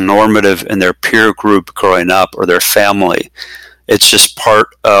because it's normative in their peer group growing up or their family. It's just part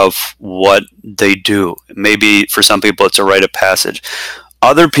of what they do. Maybe for some people it's a rite of passage.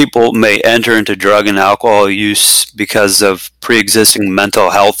 Other people may enter into drug and alcohol use because of pre-existing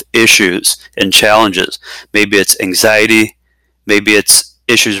mental health issues and challenges. Maybe it's anxiety. Maybe it's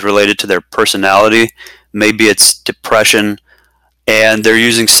issues related to their personality. Maybe it's depression. And they're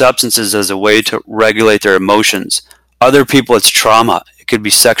using substances as a way to regulate their emotions. Other people, it's trauma. It could be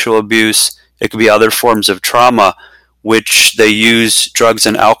sexual abuse. It could be other forms of trauma, which they use drugs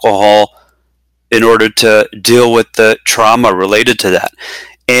and alcohol in order to deal with the trauma related to that.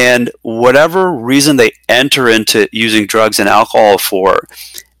 And whatever reason they enter into using drugs and alcohol for,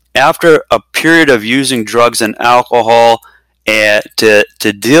 after a period of using drugs and alcohol and to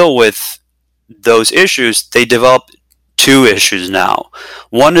deal with those issues, they develop two issues now.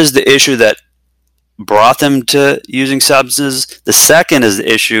 One is the issue that brought them to using substances. The second is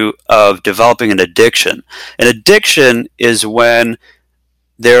the issue of developing an addiction. An addiction is when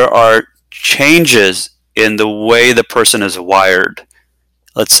there are changes in the way the person is wired,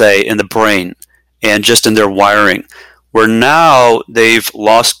 let's say in the brain and just in their wiring, where now they've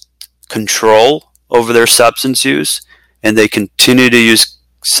lost control over their substance use and they continue to use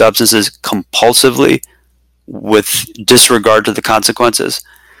substances compulsively with disregard to the consequences,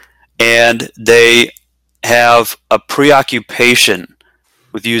 and they have a preoccupation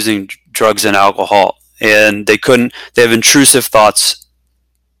with using drugs and alcohol, and they have intrusive thoughts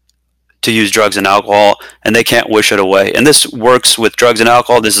to use drugs and alcohol, and they can't wish it away. And this works with drugs and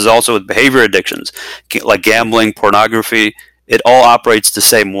alcohol. This is also with behavior addictions, like gambling, pornography. It all operates the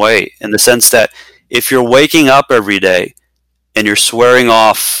same way, in the sense that if you're waking up every day and you're swearing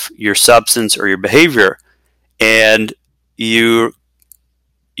off your substance or your behavior, and you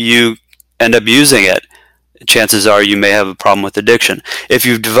end up using it, chances are you may have a problem with addiction. If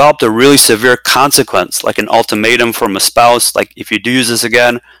you've developed a really severe consequence, like an ultimatum from a spouse, like if you do use this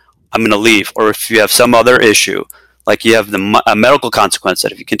again, I'm going to leave. Or if you have some other issue, like you have a medical consequence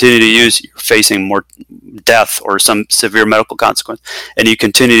that if you continue to use, you're facing more death or some severe medical consequence, and you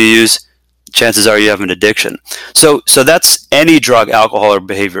continue to use, chances are you have an addiction. So that's any drug, alcohol, or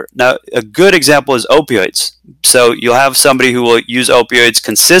behavior. Now, a good example is opioids. So you'll have somebody who will use opioids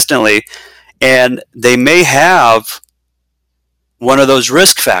consistently, and they may have one of those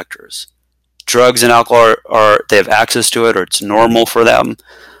risk factors. Drugs and alcohol they have access to it, or it's normal for them.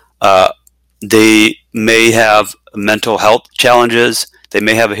 They may have mental health challenges. They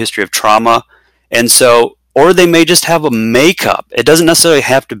may have a history of trauma. And so, or they may just have a makeup. It doesn't necessarily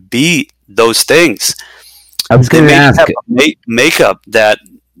have to be those things. I was going to ask. Have a makeup that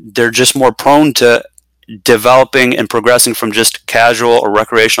they're just more prone to developing and progressing from just casual or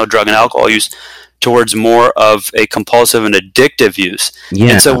recreational drug and alcohol use towards more of a compulsive and addictive use.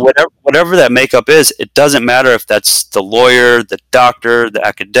 Yeah. And so whatever that makeup is, it doesn't matter if that's the lawyer, the doctor, the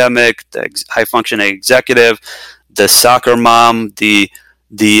academic, the high-functioning executive, the soccer mom, the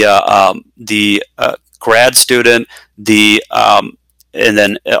grad student, and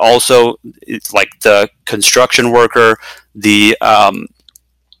then also it's like the construction worker, the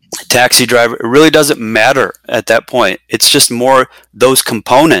taxi driver. It really doesn't matter at that point. It's just more those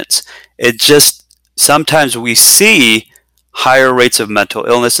components. It just sometimes we see higher rates of mental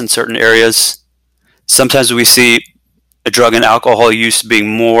illness in certain areas. Sometimes we see a drug and alcohol use being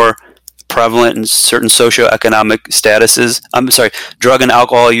more prevalent in certain socioeconomic statuses. Drug and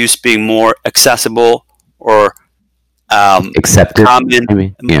alcohol use being more accessible or accepted.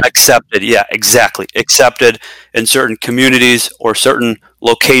 Common, yeah. Accepted, yeah, exactly. Accepted in certain communities or certain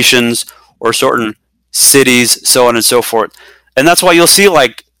locations or certain cities, so on and so forth. And that's why you'll see,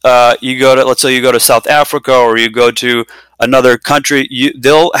 like, let's say you go to South Africa or you go to another country,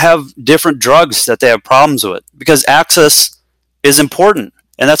 they'll have different drugs that they have problems with because access is important.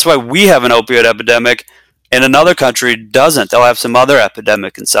 And that's why we have an opioid epidemic and another country doesn't. They'll have some other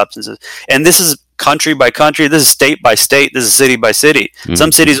epidemic in substances. And this is country by country. This is state by state. This is city by city. Mm-hmm.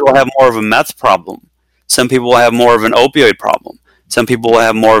 Some cities will have more of a meth problem. Some people will have more of an opioid problem. Some people will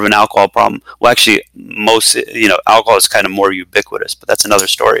have more of an alcohol problem. Well, actually, alcohol is kind of more ubiquitous, but that's another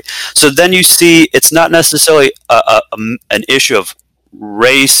story. So then you see it's not necessarily an issue of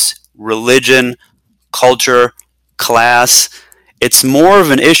race, religion, culture, class. It's more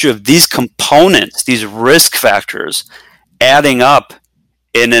of an issue of these components, these risk factors, adding up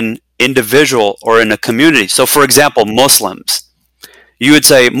in an individual or in a community. So, for example, Muslims. You would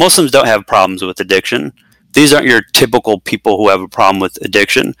say Muslims don't have problems with addiction. These aren't your typical people who have a problem with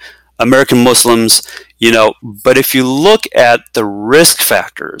addiction. American Muslims, but if you look at the risk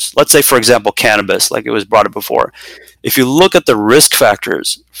factors, let's say, for example, cannabis, like it was brought up before. If you look at the risk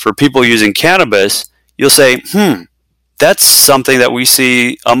factors for people using cannabis, you'll say, that's something that we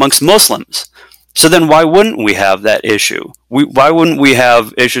see amongst Muslims. So then why wouldn't we have that issue? Why wouldn't we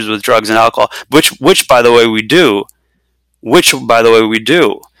have issues with drugs and alcohol, which by the way we do.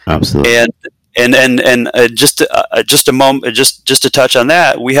 Absolutely. And just a moment, just to touch on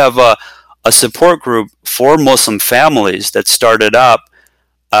that, we have a support group for Muslim families that started up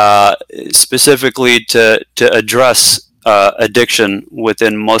specifically to address addiction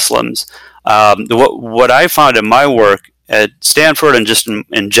within Muslims. What I found in my work at Stanford and just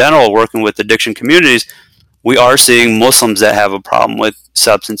in general working with addiction communities, we are seeing Muslims that have a problem with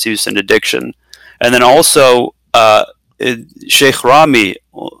substance use and addiction. And then also Sheikh Rami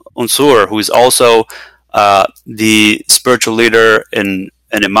Unsur, who is also the spiritual leader and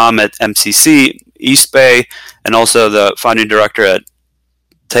imam at MCC East Bay, and also the founding director at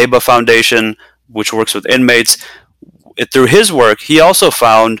Taiba Foundation, which works with inmates. Through his work, he also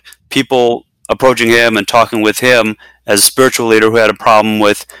found people approaching him and talking with him as a spiritual leader who had a problem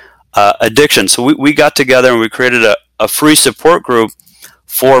with addiction. So we got together and we created a free support group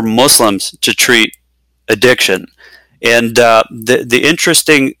for Muslims to treat addiction. And the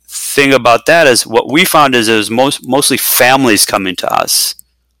interesting thing about that is what we found is it was mostly families coming to us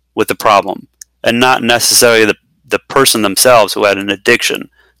with the problem and not necessarily the person themselves who had an addiction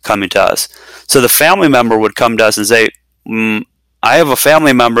coming to us. So the family member would come to us and say, I have a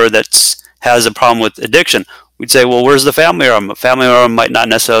family member that has a problem with addiction. we'd say, well, where's the family room? A family room might not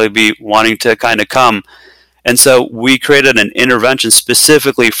necessarily be wanting to kind of come. And so we created an intervention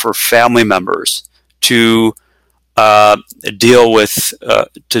specifically for family members to deal with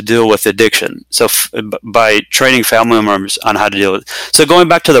addiction. So by training family members on how to deal with it. So going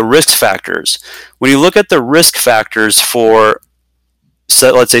back to the risk factors, when you look at the risk factors for,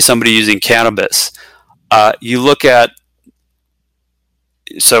 so let's say somebody using cannabis, you look at,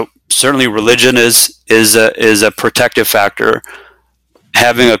 so certainly religion is a protective factor.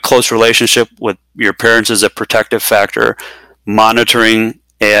 Having a close relationship with your parents is a protective factor. Monitoring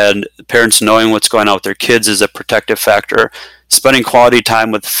and parents knowing what's going on with their kids is a protective factor. Spending quality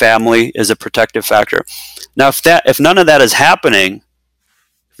time with family is a protective factor. Now, if none of that is happening,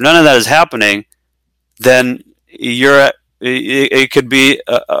 then it could be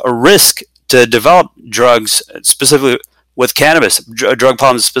a risk to develop drugs, specifically with cannabis, drug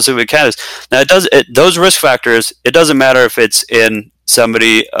problems specifically with cannabis. Now, those risk factors, it doesn't matter if it's in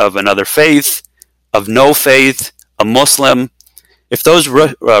somebody of another faith, of no faith, a Muslim. If those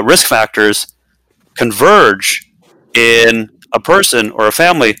risk factors converge in a person or a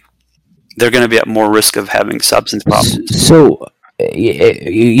family, they're going to be at more risk of having substance problems. So,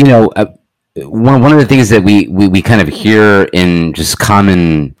 one of the things that we kind of hear in just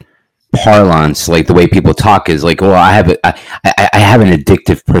common parlance, like the way people talk, is like, well, I have an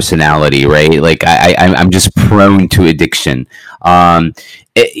addictive personality, right? Like I'm just prone to addiction. When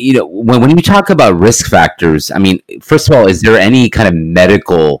you talk about risk factors, I mean, first of all, is there any kind of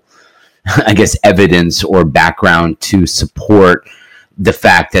medical, I guess, evidence or background to support the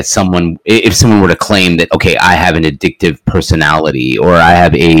fact that if someone were to claim that, okay, I have an addictive personality, or I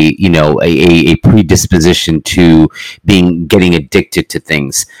have a predisposition to getting addicted to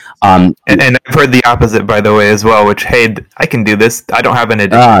things. And I've heard the opposite, by the way, as well, which, hey, I can do this. I don't have an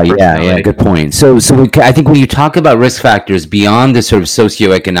addiction. Yeah, good point. So I think when you talk about risk factors beyond the sort of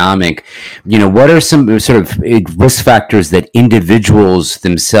socioeconomic, what are some sort of risk factors that individuals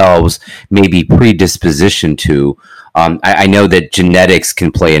themselves may be predispositioned to? I know that genetics can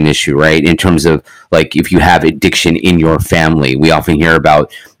play an issue, right? In terms of, like, if you have addiction in your family, we often hear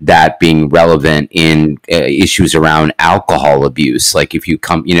about that being relevant in issues around alcohol abuse. Like if you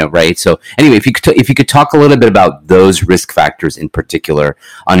come, right? So anyway, if you could talk a little bit about those risk factors in particular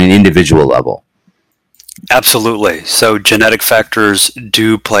on an individual level. Absolutely. So genetic factors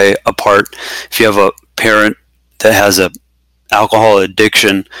do play a part. If you have a parent that has a alcohol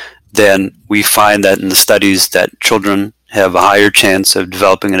addiction, then we find that in the studies that children have a higher chance of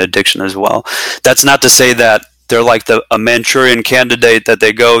developing an addiction as well. That's not to say that they're like a Manchurian candidate, that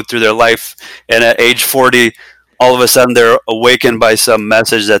they go through their life and at age 40, all of a sudden they're awakened by some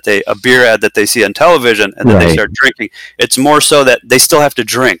message a beer ad that they see on television, and then they start drinking. It's more so that they still have to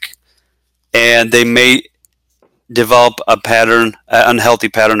drink, and they may develop an unhealthy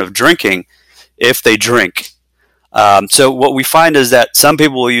pattern of drinking if they drink. So what we find is that some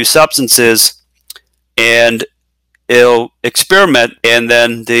people will use substances and they'll experiment, and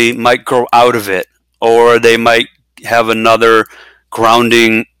then they might grow out of it, or they might have another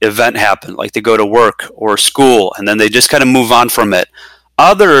grounding event happen, like they go to work or school, and then they just kind of move on from it.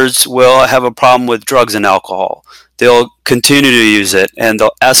 Others will have a problem with drugs and alcohol. They'll continue to use it, and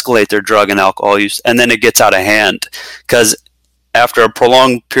they'll escalate their drug and alcohol use, and then it gets out of hand, because after a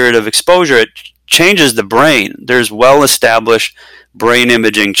prolonged period of exposure, it changes the brain. There's well-established brain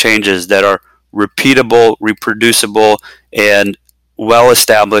imaging changes that are repeatable, reproducible, and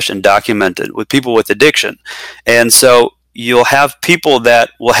well-established and documented with people with addiction. And so you'll have people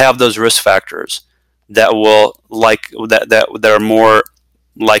that will have those risk factors that are more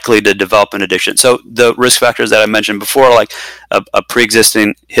likely to develop an addiction. So the risk factors that I mentioned before, like a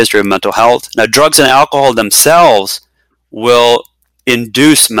pre-existing history of mental health. Now, drugs and alcohol themselves will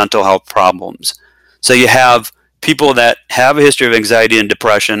induce mental health problems. So you have people that have a history of anxiety and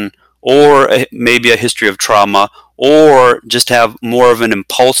depression, or maybe a history of trauma, or just have more of an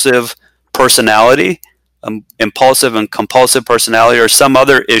impulsive personality, impulsive and compulsive personality, or some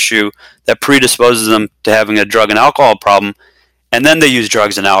other issue that predisposes them to having a drug and alcohol problem. And then they use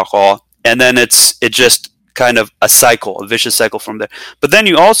drugs and alcohol, and then it's just kind of a vicious cycle from there. But then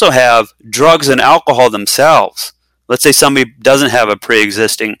you also have drugs and alcohol themselves. Let's say somebody doesn't have a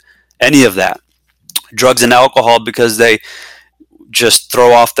pre-existing any of that. Drugs and alcohol, because they just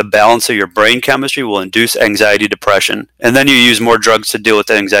throw off the balance of your brain chemistry, will induce anxiety, depression, and then you use more drugs to deal with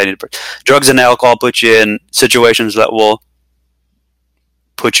the anxiety, depression. Drugs and alcohol put you in situations that will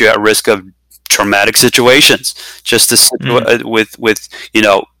put you at risk of traumatic situations. Just with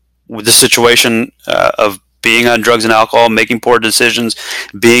the situation of being on drugs and alcohol, making poor decisions,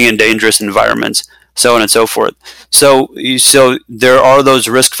 being in dangerous environments. so on and so forth. So there are those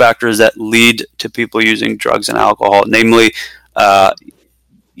risk factors that lead to people using drugs and alcohol, namely,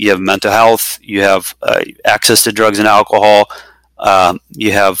 you have mental health, you have access to drugs and alcohol,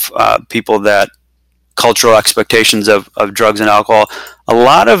 you have people that cultural expectations of drugs and alcohol. A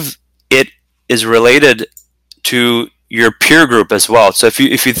lot of it is related to your peer group as well. So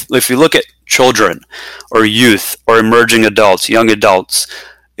if you look at children or youth or emerging adults, young adults,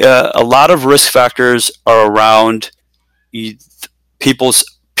 a lot of risk factors are around people's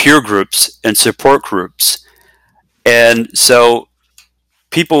peer groups and support groups. And so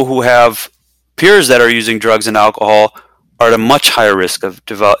people who have peers that are using drugs and alcohol are at a much higher risk of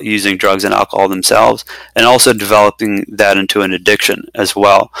using drugs and alcohol themselves, and also developing that into an addiction as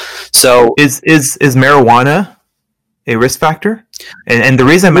well. So is marijuana a risk factor? And the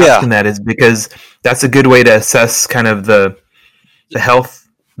reason I'm asking that is because that's a good way to assess kind of the health,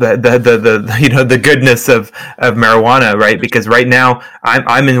 the goodness of marijuana, right? Because right now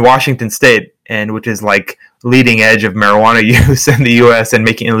I'm in Washington State, and which is like leading edge of marijuana use in the U.S. and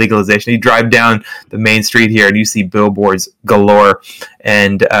making legalization. You drive down the main street here and you see billboards galore.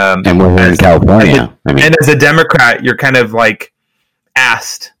 And we're here in California. And as a Democrat, you're kind of like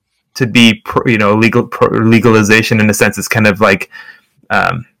asked to be legalization in a sense. It's kind of like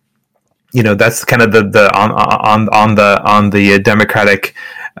that's kind of the on the Democratic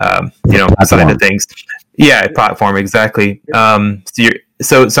side of things. Yeah, platform, exactly.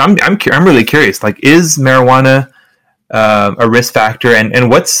 So I'm really curious. Like, is marijuana a risk factor? And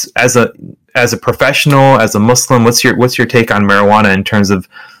what's as a professional, as a Muslim, what's your take on marijuana in terms of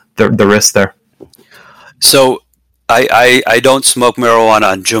the risks there? So I don't smoke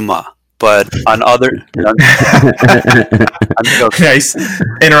marijuana on Jummah, but on other. I'm joking. Nice.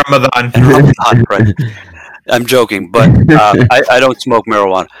 In Ramadan, right? I'm joking, but I don't smoke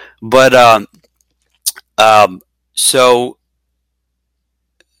marijuana. But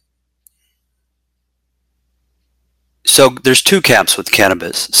So there's two camps with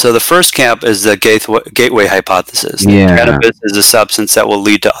cannabis. So the first camp is the gateway hypothesis. Yeah. Cannabis is a substance that will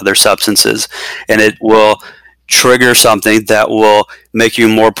lead to other substances, and it will trigger something that will make you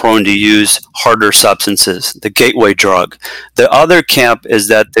more prone to use harder substances, the gateway drug. The other camp is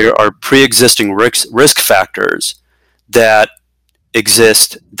that there are pre-existing risk factors that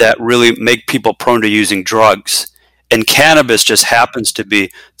exist that really make people prone to using drugs. And cannabis just happens to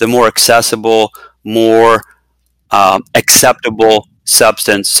be the more accessible, more acceptable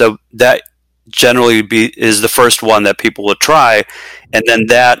substance. So that generally is the first one that people will try, and then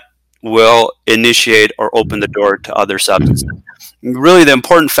that will initiate or open the door to other substances. Really, the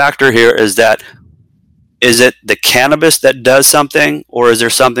important factor here is that, is it the cannabis that does something, or is there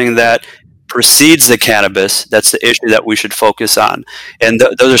something that precedes the cannabis? That's the issue that we should focus on. And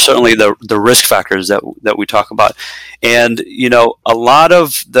those are certainly the risk factors that we talk about. And, a lot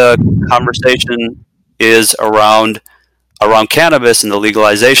of the conversation is around cannabis, and the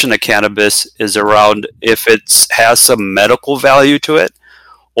legalization of cannabis is around if it has some medical value to it,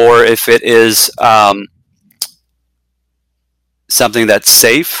 or if it is something that's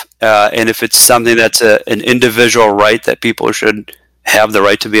safe, and if it's something that's an individual right that people should have the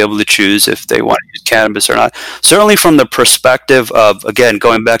right to be able to choose if they want to use cannabis or not. Certainly from the perspective of, again,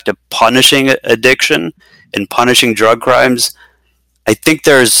 going back to punishing addiction and punishing drug crimes, I think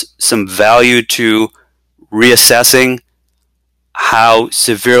there's some value to reassessing how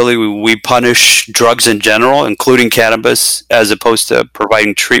severely we punish drugs in general, including cannabis, as opposed to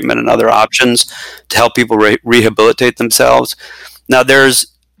providing treatment and other options to help people rehabilitate themselves. Now, there's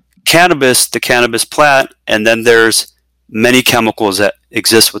cannabis, the cannabis plant, and then there's many chemicals that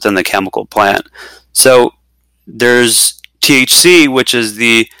exist within the chemical plant. So there's THC, which is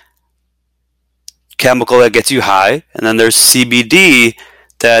the chemical that gets you high, and then there's CBD,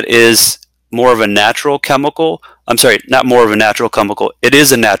 that is more of a natural chemical. I'm sorry, not more of a natural chemical. It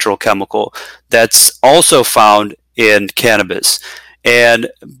is a natural chemical that's also found in cannabis. And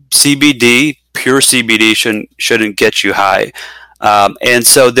CBD, pure CBD, shouldn't get you high. And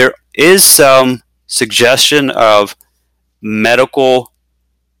so there is some suggestion of medical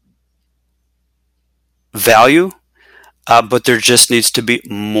value, but there just needs to be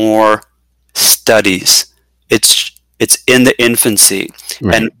more studies. It's in the infancy.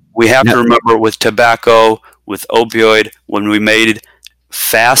 Right. And we have to remember, with tobacco, with opioid, when we made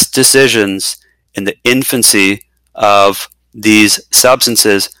fast decisions in the infancy of these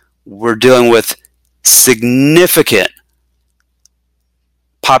substances, we're dealing with significant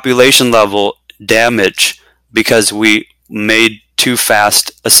population level damage because we made too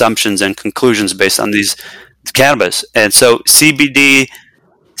fast assumptions and conclusions based on these cannabis. And so CBD,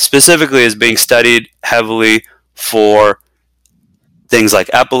 specifically is being studied heavily for things like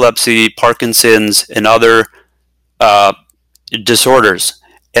epilepsy, Parkinson's, and other disorders.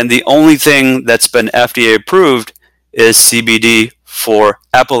 And the only thing that's been FDA approved is CBD for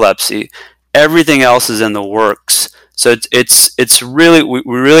epilepsy. Everything else is in the works. So it's really, we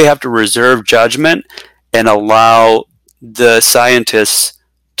really have to reserve judgment and allow the scientists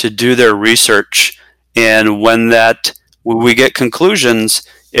to do their research. And when we get conclusions,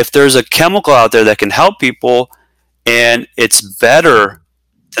 if there's a chemical out there that can help people and it's better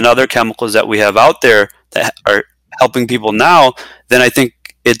than other chemicals that we have out there that are helping people now, then I think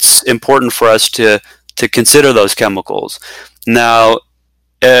it's important for us to consider those chemicals. Now,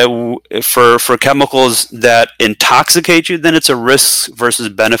 for chemicals that intoxicate you, then it's a risks versus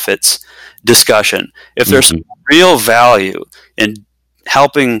benefits discussion. If there's some real value in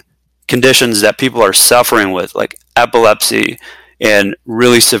helping conditions that people are suffering with, like epilepsy and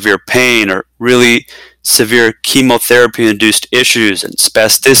really severe pain or really severe chemotherapy-induced issues and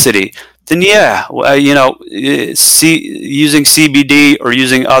spasticity, then using CBD or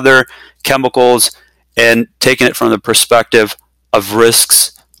using other chemicals and taking it from the perspective of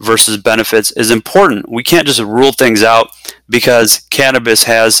risks versus benefits is important. We can't just rule things out because cannabis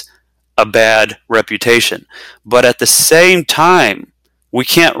has a bad reputation. But at the same time, we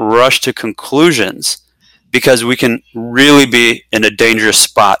can't rush to conclusions because we can really be in a dangerous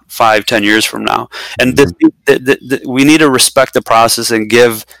spot 5-10 years from now. And we need to respect the process and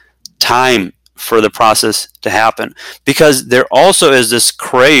give time for the process to happen, because there also is this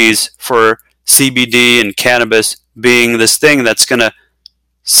craze for CBD and cannabis being this thing that's going to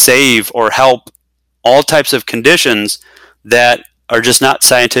save or help all types of conditions that are just not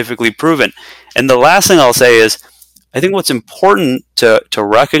scientifically proven. And the last thing I'll say is, I think what's important to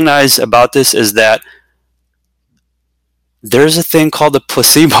recognize about this is that there's a thing called the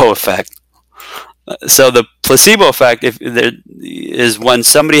placebo effect. So the placebo effect is when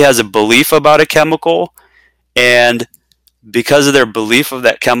somebody has a belief about a chemical, and because of their belief of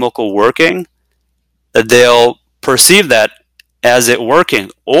that chemical working, they'll perceive that as it working,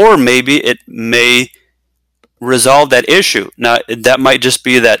 or maybe it may resolve that issue. Now, that might just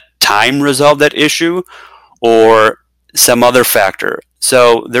be that time resolved that issue or some other factor.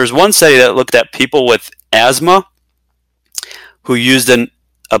 So there's one study that looked at people with asthma who used a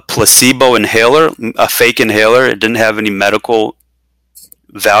placebo inhaler, a fake inhaler. It didn't have any medical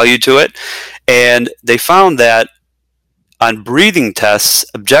value to it. And they found that on breathing tests,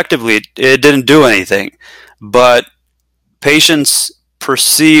 objectively, it didn't do anything. But patients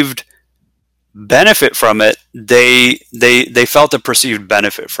perceived benefit from it. They felt a perceived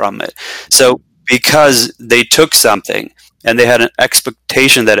benefit from it. So because they took something and they had an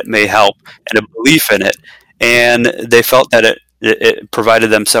expectation that it may help and a belief in it, and they felt that it provided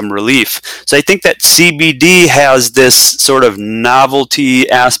them some relief. So I think that CBD has this sort of novelty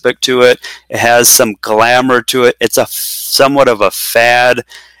aspect to it. It has some glamour to it. It's somewhat of a fad.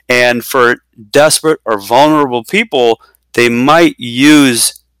 And for desperate or vulnerable people, they might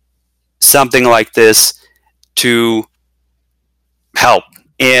use something like this to help.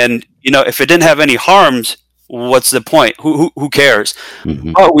 And, if it didn't have any harms, what's the point? Who cares?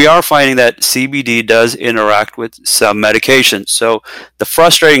 Mm-hmm. But we are finding that CBD does interact with some medications. So the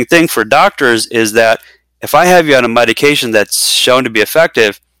frustrating thing for doctors is that if I have you on a medication that's shown to be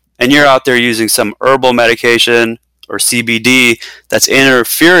effective, and you're out there using some herbal medication or CBD that's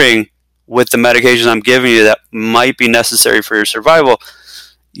interfering with the medication I'm giving you that might be necessary for your survival,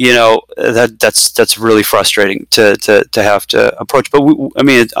 that's really frustrating to have to approach. But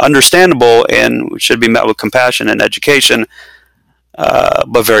it's understandable and should be met with compassion and education,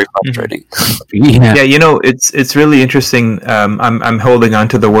 but very frustrating. Yeah, it's really interesting. I'm holding on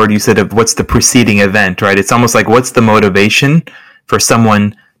to the word you said of what's the preceding event, right? It's almost like, what's the motivation for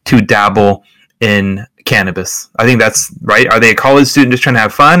someone to dabble in cannabis? I think that's right. Are they a college student just trying to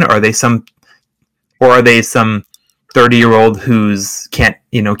have fun, or are they some 30-year-old who's can't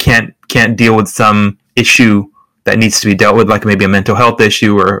deal with some issue that needs to be dealt with, like maybe a mental health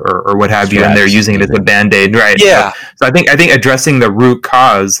issue or what have you, and they're using it as a Band-Aid, right? Yeah. So I think addressing the root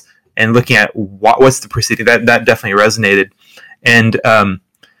cause and looking at what's the preceding, that definitely resonated. And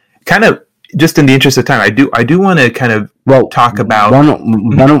kind of just in the interest of time, I do want to kind of talk about.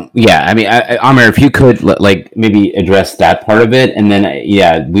 Amir, if you could maybe address that part of it, and then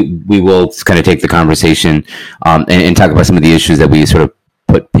we will kind of take the conversation and talk about some of the issues that we sort of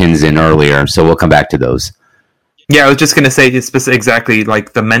put pins in earlier. So we'll come back to those. Yeah, I was just going to say exactly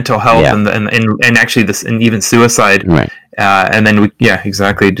like the mental health and actually this, and even suicide, right? And then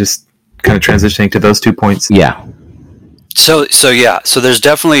exactly, just kind of transitioning to those 2 points. Yeah. So there's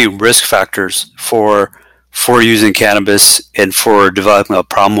definitely risk factors for using cannabis and for developing a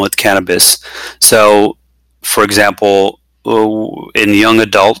problem with cannabis. So, for example, in young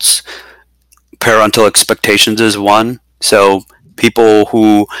adults, parental expectations is one. So people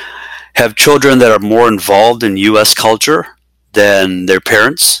who have children that are more involved in U.S. culture than their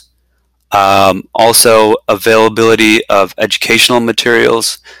parents. Also, availability of educational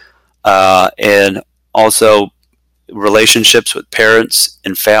materials, and also relationships with parents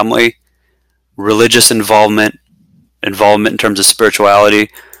and family, religious involvement in terms of spirituality.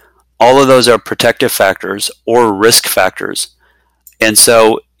 All of those are protective factors or risk factors. And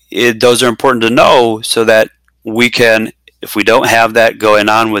so those are important to know so that we can, if we don't have that going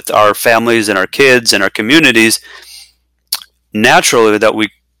on with our families and our kids and our communities, naturally that we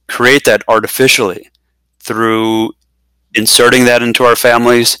create that artificially through inserting that into our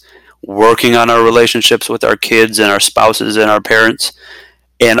families, working on our relationships with our kids and our spouses and our parents,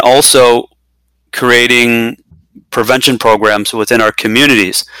 and also creating prevention programs within our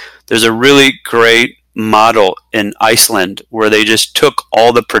communities. There's a really great model in Iceland where they just took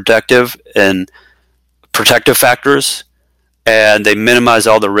all the protective factors and they minimized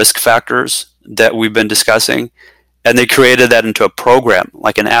all the risk factors that we've been discussing, and they created that into a program,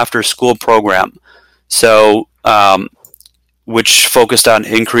 like an after-school program. So, which focused on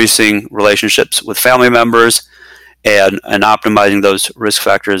increasing relationships with family members and optimizing those risk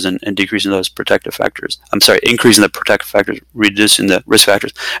factors and decreasing those protective factors. I'm sorry, increasing the protective factors, reducing the risk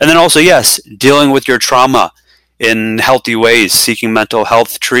factors. And then also, yes, dealing with your trauma in healthy ways, seeking mental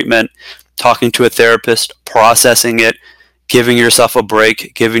health treatment, talking to a therapist, processing it, giving yourself a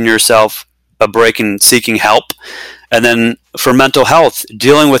break and seeking help. And then for mental health,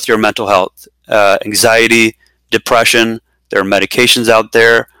 dealing with your mental health, anxiety, depression. There are medications out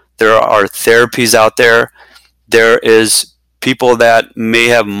there. There are therapies out there. There is people that may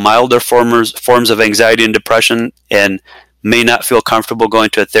have milder forms of anxiety and depression and may not feel comfortable going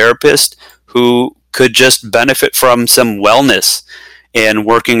to a therapist, who could just benefit from some wellness and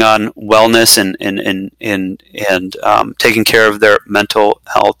working on wellness and taking care of their mental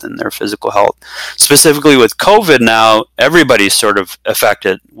health and their physical health. Specifically with COVID now, everybody's sort of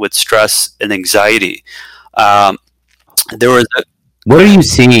affected with stress and anxiety. What are you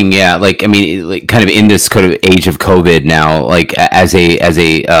seeing? Yeah, like, I mean, like, kind of in this kind of age of COVID now, like as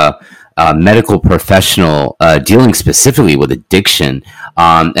a medical professional dealing specifically with addiction,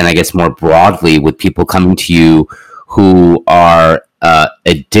 and I guess more broadly with people coming to you who are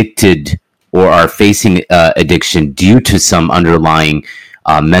addicted or are facing addiction due to some underlying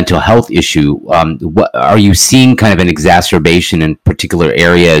mental health issue. What are you seeing? Kind of an exacerbation in particular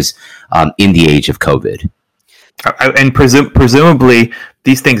areas in the age of COVID? And presumably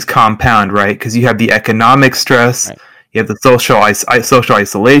these things compound, right? Because you have the economic stress, right. You have the social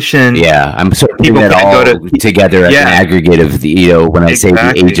isolation. Yeah, I'm sort of putting that all together as an aggregate of the, when I say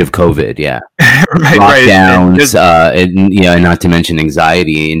the age of COVID, yeah. Right, lockdowns, and not to mention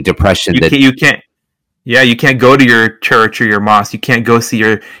anxiety and depression. You can't go to your church or your mosque. You can't go see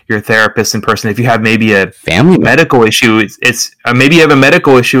your therapist in person. If you have maybe a family medical issue, it's maybe you have a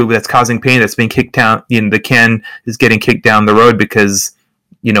medical issue that's causing pain that's being kicked down. The can is getting kicked down the road because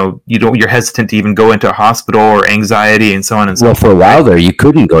you're hesitant to even go into a hospital, or anxiety and so on and so forth. Well, for a while there, you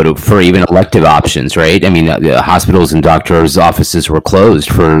couldn't go for even elective options, right? I mean, hospitals and doctors' offices were closed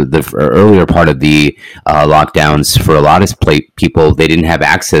for the earlier part of the lockdowns. For a lot of people, they didn't have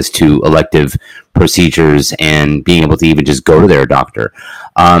access to elective procedures and being able to even just go to their doctor.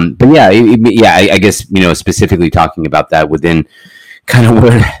 But I guess, specifically talking about that within kind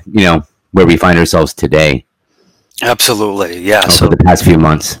of where we find ourselves today. Absolutely, yeah. So the past few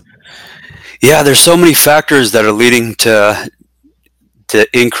months. Yeah, there's so many factors that are leading to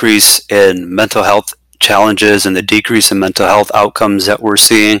increase in mental health challenges and the decrease in mental health outcomes that we're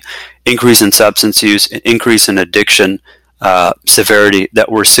seeing, increase in substance use, increase in addiction severity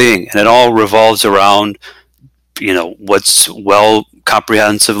that we're seeing. And it all revolves around, what's well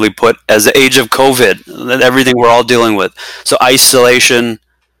comprehensively put as the age of COVID, everything we're all dealing with. So isolation,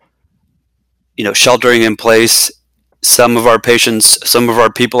 sheltering in place. Some of our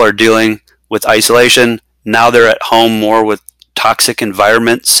people are dealing with isolation. Now they're at home more with toxic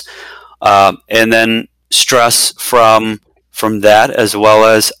environments, and then stress from that, as well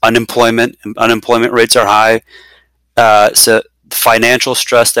as unemployment. Unemployment rates are high. So financial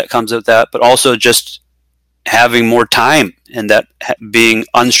stress that comes with that, but also just having more time and that being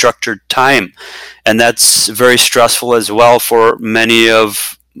unstructured time. And that's very stressful as well for many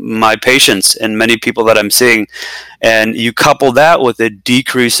of my patients and many people that I'm seeing. And you couple that with a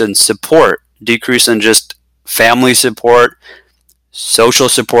decrease in support, decrease in just family support, social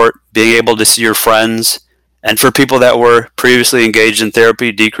support, being able to see your friends. And for people that were previously engaged in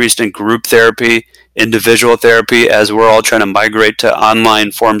therapy, decreased in group therapy, individual therapy, as we're all trying to migrate to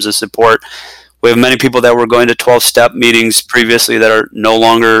online forms of support. We have many people that were going to 12-step meetings previously that are no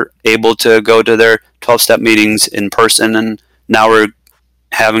longer able to go to their 12-step meetings in person, and now we're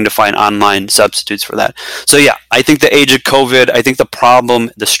having to find online substitutes for that. So yeah, I think the age of COVID, I think the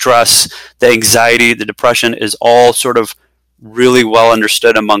problem, the stress, the anxiety, the depression is all sort of really well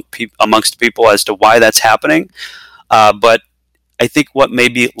understood amongst people as to why that's happening. But I think what may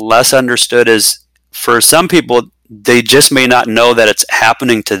be less understood is, for some people, they just may not know that it's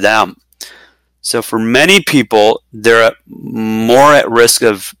happening to them. So for many people, they're more at risk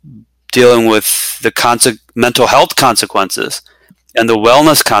of dealing with the mental health consequences and the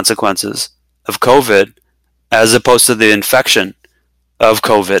wellness consequences of COVID as opposed to the infection of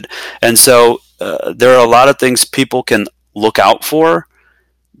COVID. And so there are a lot of things people can look out for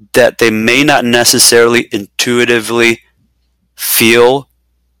that they may not necessarily intuitively feel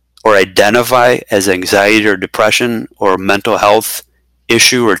or identify as anxiety or depression or mental health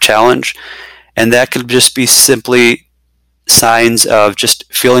issue or challenge. And that could just be simply signs of just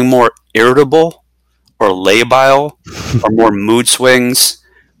feeling more irritable or labile or more mood swings,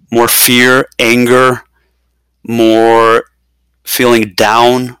 more fear, anger, more feeling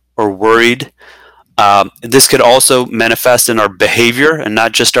down or worried. This could also manifest in our behavior and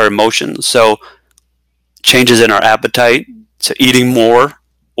not just our emotions. So changes in our appetite, so eating more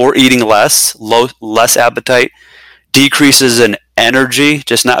or eating less, less appetite, decreases in energy,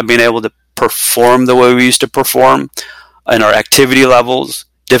 just not being able to perform the way we used to perform, in our activity levels,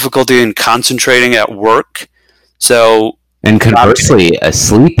 difficulty in concentrating at work. So, and conversely,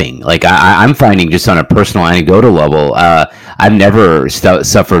 sleeping. Like I'm finding, just on a personal anecdotal level, I've never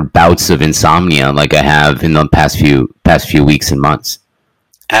suffered bouts of insomnia like I have in the past few weeks and months.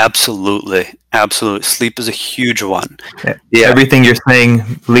 Absolutely. Sleep is a huge one. Yeah. Everything you're saying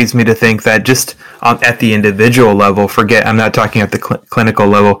leads me to think that just at the individual level, I'm not talking at the clinical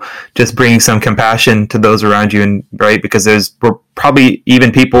level, just bringing some compassion to those around you, and right, because we're probably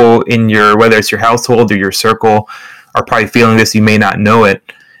even people in whether it's your household or your circle are probably feeling this. You may not know it,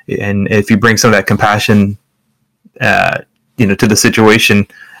 and if you bring some of that compassion, to the situation,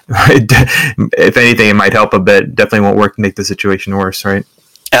 if anything, it might help a bit. Definitely won't work to make the situation worse, right?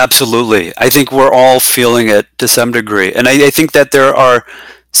 Absolutely. I think we're all feeling it to some degree. And I think that there are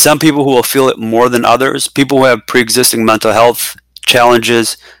some people who will feel it more than others, people who have pre-existing mental health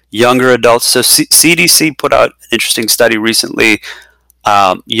challenges, younger adults. So CDC put out an interesting study recently.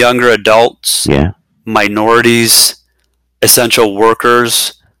 Younger adults, minorities, essential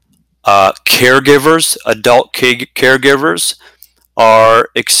workers, caregivers, adult caregivers are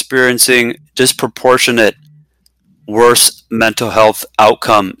experiencing disproportionate worse mental health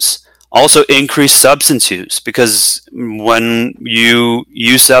outcomes. Also, increased substance use, because when you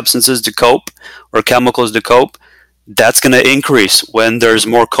use substances to cope or chemicals to cope, that's going to increase when there's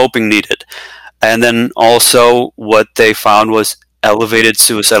more coping needed. And then also what they found was elevated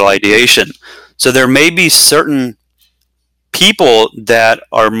suicidal ideation. So there may be certain people that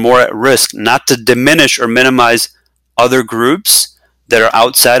are more at risk, not to diminish or minimize other groups that are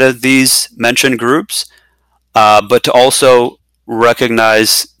outside of these mentioned groups, but to also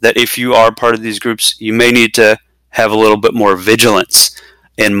recognize that if you are part of these groups, you may need to have a little bit more vigilance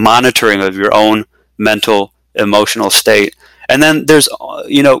and monitoring of your own mental, emotional state. And then there's,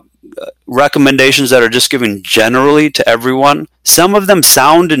 recommendations that are just given generally to everyone. Some of them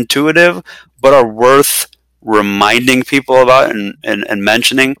sound intuitive, but are worth reminding people about and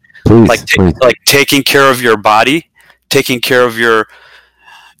mentioning. Please. Like taking care of your body, taking care of your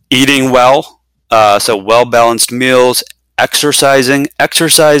eating well. So well-balanced meals, exercising.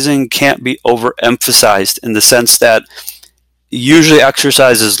 Exercising can't be overemphasized in the sense that usually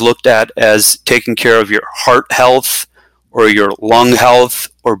exercise is looked at as taking care of your heart health or your lung health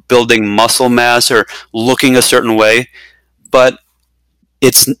or building muscle mass or looking a certain way. But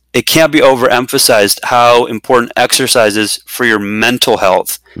it can't be overemphasized how important exercise is for your mental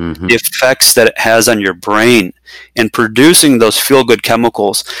health, the effects that it has on your brain and producing those feel-good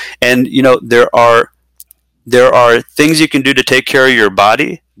chemicals. And, there are things you can do to take care of your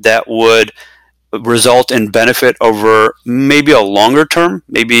body that would result in benefit over maybe a longer term,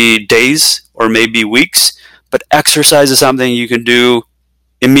 maybe days or maybe weeks. But exercise is something you can do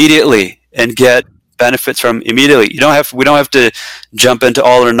immediately and get benefits from immediately. We don't have to jump into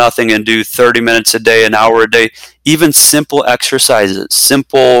all or nothing and do 30 minutes a day, an hour a day. Even simple exercises,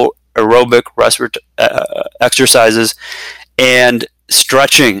 simple aerobic exercises and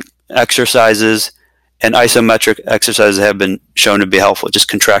stretching exercises and isometric exercises have been shown to be helpful, just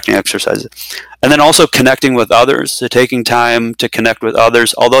contracting exercises. And then also connecting with others, so taking time to connect with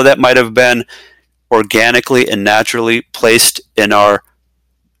others, although that might have been organically and naturally placed in our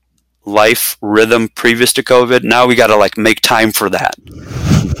life rhythm previous to COVID. Now we got to like make time for that.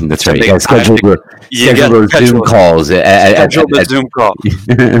 That's right. You got to schedule those Zoom calls. Schedule the Zoom call.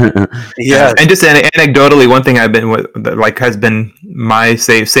 Yeah. And just anecdotally, one thing I've been has been my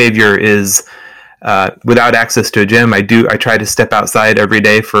savior is without access to a gym, I try to step outside every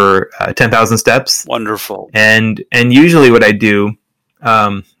day for 10,000 steps. Wonderful. And usually what I do,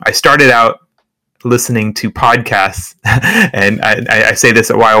 I started out listening to podcasts, and I say this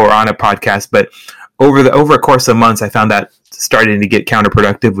while we're on a podcast, but over a course of months, I found that starting to get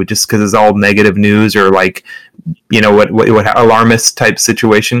counterproductive, with just because it's all negative news or like, what alarmist type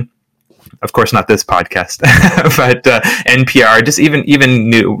situation. Of course, not this podcast, but NPR, just even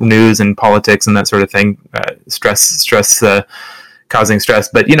news and politics and that sort of thing, stress causing stress.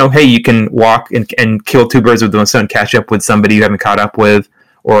 But hey, you can walk and kill two birds with one stone, catch up with somebody you haven't caught up with,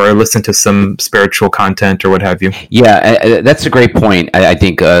 or listen to some spiritual content or what have you. Yeah, that's a great point. I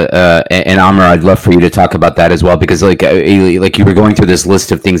think, and Amer, I'd love for you to talk about that as well, because like you were going through this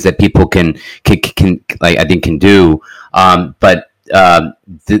list of things that people can do, but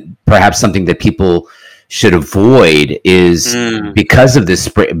perhaps something that people should avoid is because of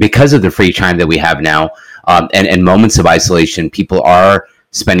the free time that we have now, and moments of isolation, people are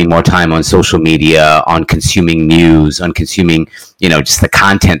spending more time on social media, on consuming news, on consuming, just the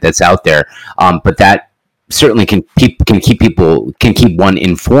content that's out there. But that certainly can keep one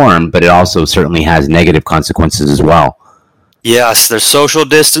informed, but it also certainly has negative consequences as well. Yes, there's social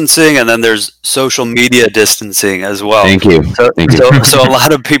distancing, and then there's social media distancing as well. Thank you. So a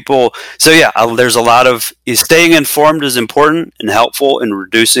lot of people. So yeah, there's a lot of staying informed is important and helpful in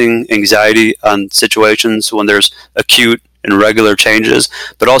reducing anxiety on situations when there's acute and regular changes.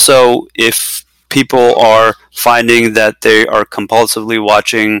 But also, if people are finding that they are compulsively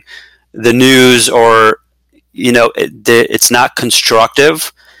watching the news, or it's not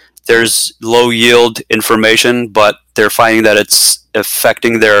constructive, there's low yield information, but they're finding that it's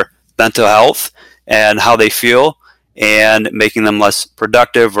affecting their mental health and how they feel, and making them less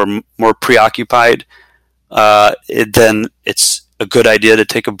productive or more preoccupied, then it's a good idea to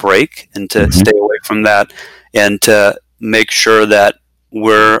take a break and to stay away from that, and to make sure that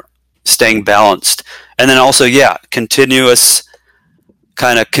we're staying balanced. And then also,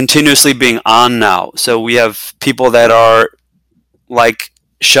 continuously being on now. So we have people that are like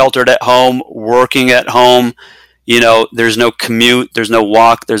sheltered at home, working at home. There's no commute, there's no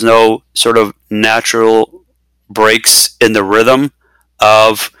walk, there's no sort of natural breaks in the rhythm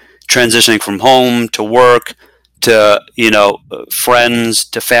of transitioning from home to work to friends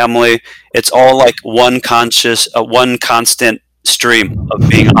to family. It's all like one constant stream of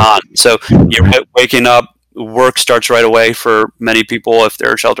being on. So you're waking up, work starts right away for many people if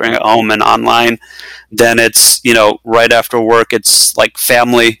they're sheltering at home and online. Then it's right after work, it's like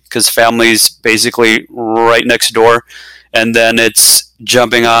family, because family's basically right next door, and then it's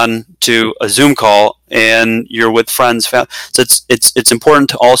jumping on to a Zoom call and you're with friends. So it's important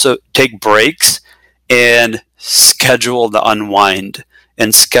to also take breaks and schedule the unwind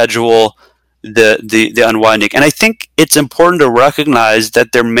and schedule the unwinding. And I think it's important to recognize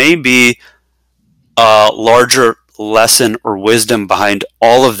that there may be a larger lesson or wisdom behind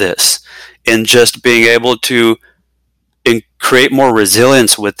all of this, in just being able to create more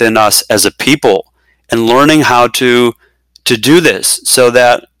resilience within us as a people, and learning how to do this, so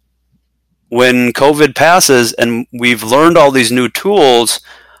that when COVID passes and we've learned all these new tools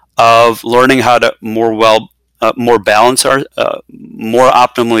of learning how to more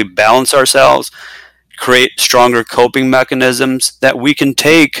optimally balance ourselves, create stronger coping mechanisms, that we can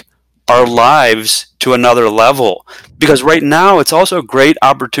take our lives to another level. Because right now it's also a great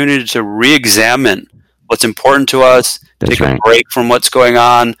opportunity to re-examine what's important to us, take a break from what's going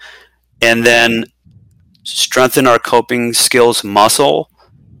on, and then strengthen our coping skills muscle.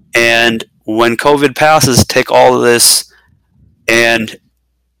 And when COVID passes, take all of this and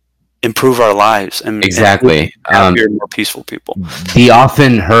improve our lives and exactly happier, more peaceful people. The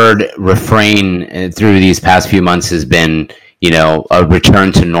often heard refrain through these past few months has been, a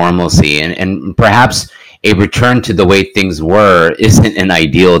return to normalcy, and perhaps a return to the way things were isn't an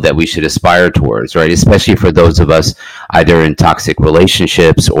ideal that we should aspire towards, right? Especially for those of us either in toxic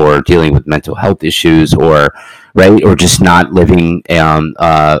relationships or dealing with mental health issues, or just not living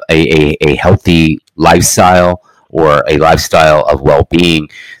a healthy lifestyle, or a lifestyle of well-being,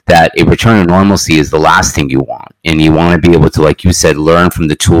 that a return to normalcy is the last thing you want. And you want to be able to, like you said, learn from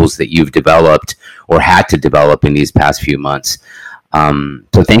the tools that you've developed or had to develop in these past few months.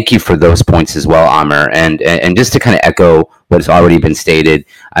 So thank you for those points as well, Amer. And just to kind of echo what has already been stated,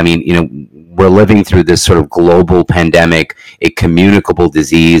 I mean, we're living through this sort of global pandemic, a communicable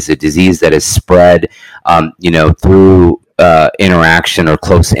disease, a disease that is spread, through interaction or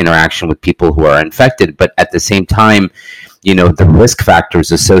close interaction with people who are infected. But at the same time, the risk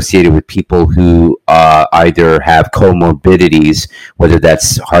factors associated with people who either have comorbidities, whether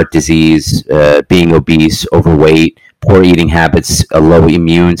that's heart disease, being obese, overweight, poor eating habits, a low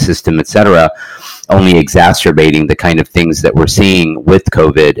immune system, etc., only exacerbating the kind of things that we're seeing with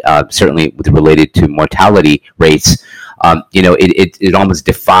COVID, certainly related to mortality rates. It almost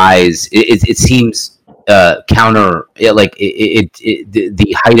defies. It seems counter,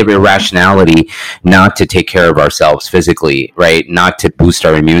 the height of irrationality not to take care of ourselves physically, right? Not to boost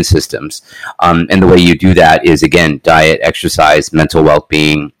our immune systems. And the way you do that is, again, diet, exercise, mental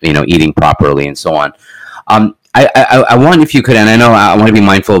well-being, eating properly, and so on. I want, if you could, and I know I want to be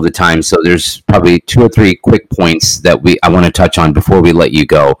mindful of the time, so there's probably 2 or 3 quick points that I want to touch on before we let you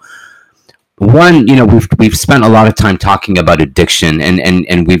go. One, we've spent a lot of time talking about addiction,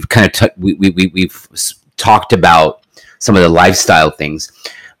 and we've kind of we've talked about some of the lifestyle things.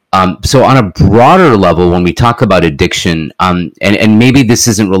 So on a broader level, when we talk about addiction, and maybe this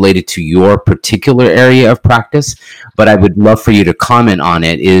isn't related to your particular area of practice, but I would love for you to comment on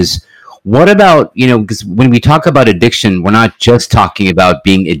it, is what about, because when we talk about addiction, we're not just talking about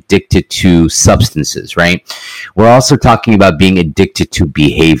being addicted to substances, right? We're also talking about being addicted to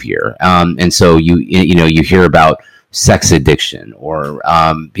behavior. And so you hear about sex addiction, or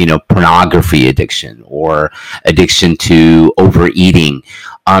pornography addiction, or addiction to overeating.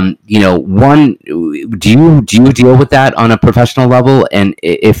 One, do you deal with that on a professional level? And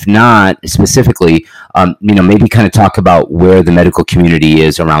if not, specifically, maybe kind of talk about where the medical community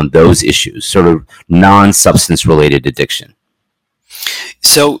is around those issues, sort of non-substance related addiction.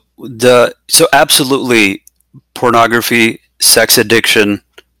 So absolutely, pornography, sex addiction,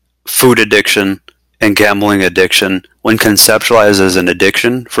 food addiction, and gambling addiction, when conceptualized as an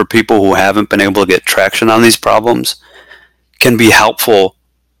addiction for people who haven't been able to get traction on these problems, can be helpful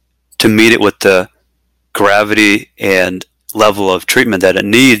to meet it with the gravity and level of treatment that it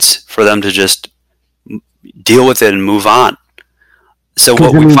needs for them to just deal with it and move on. So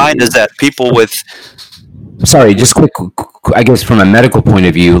what we find is that people with... Sorry, just quick, I guess from a medical point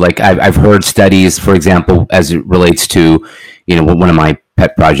of view, like I've heard studies, for example, as it relates to, one of my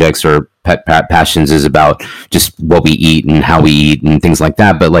pet projects or pet passions is about just what we eat and how we eat and things like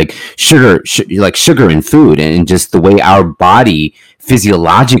that. But like sugar in food, and just the way our body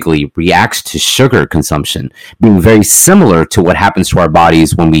physiologically reacts to sugar consumption being very similar to what happens to our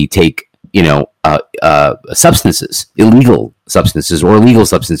bodies when we take, substances, illegal substances or illegal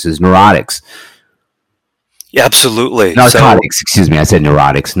substances, neurotics. Yeah, absolutely. Narcotics, excuse me. I said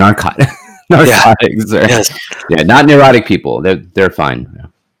neurotics. Narcotics. Yeah. Yes. Yeah, not neurotic people. They're fine. Yeah.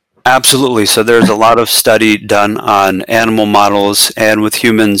 Absolutely. So there's a lot of study done on animal models and with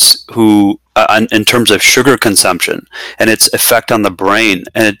humans who, in terms of sugar consumption and its effect on the brain,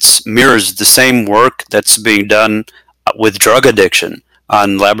 and it mirrors the same work that's being done with drug addiction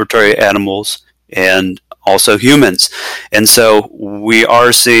on laboratory animals and also humans. And so we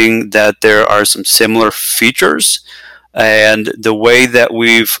are seeing that there are some similar features, and the way that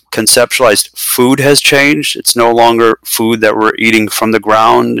we've conceptualized food has changed. It's no longer food that we're eating from the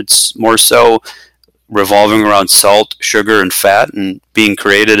ground. It's more so revolving around salt, sugar, and fat, and being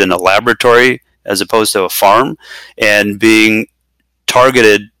created in a laboratory as opposed to a farm, and being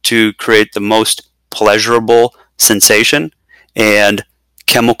targeted to create the most pleasurable sensation and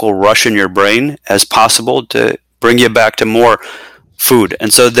chemical rush in your brain as possible to bring you back to more food.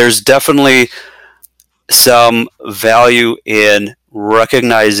 And so there's definitely some value in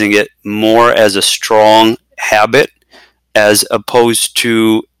recognizing it more as a strong habit as opposed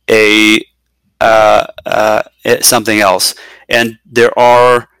to a something else. And there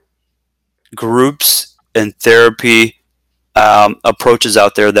are groups and therapy approaches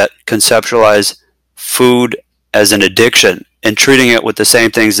out there that conceptualize food as an addiction and treating it with the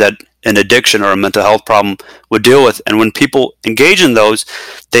same things that an addiction or a mental health problem would deal with. And when people engage in those,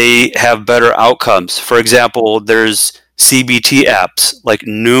 they have better outcomes. For example, there's CBT apps like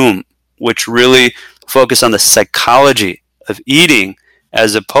Noom, which really focus on the psychology of eating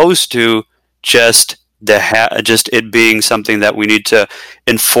as opposed to just it being something that we need to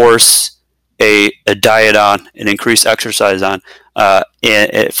enforce a diet on, an increased exercise on,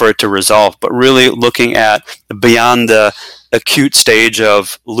 and for it to resolve. But really looking at beyond the acute stage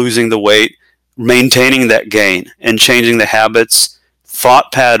of losing the weight, maintaining that gain, and changing the habits,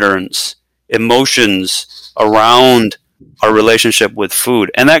 thought patterns, emotions around our relationship with food.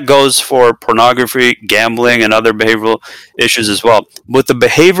 And that goes for pornography, gambling, and other behavioral issues as well. With the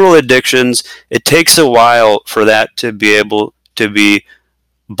behavioral addictions, it takes a while for that to be able to be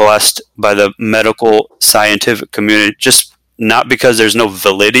blessed by the medical scientific community, just not because there's no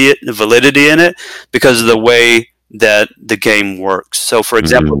validity in it, because of the way that the game works. So, for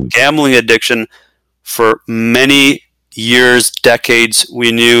example, gambling addiction, for many years, decades,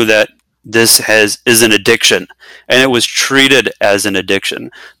 we knew that this is an addiction, and it was treated as an addiction.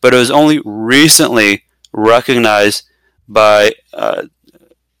 But it was only recently recognized by the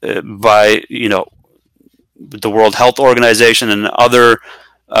World Health Organization and other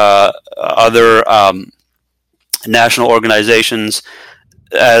national organizations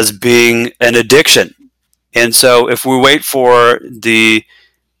as being an addiction. And so, if we wait for this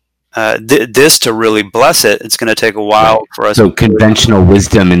to really bless it, it's going to take a while for us. So conventional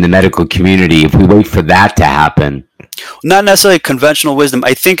wisdom in the medical community, if we wait for that to happen. Not necessarily conventional wisdom.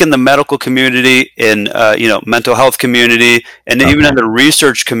 I think in the medical community, in mental health community, and even in the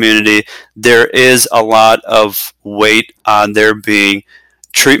research community, there is a lot of weight on there being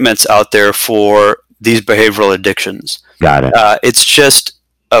treatments out there for these behavioral addictions. Got it. It's just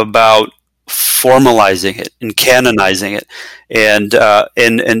about formalizing it and canonizing it, and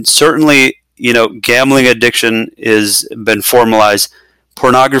certainly, gambling addiction is been formalized.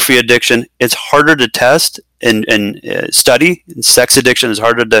 Pornography addiction, it's harder to test and study. And sex addiction is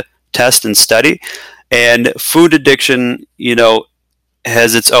harder to test and study, and food addiction,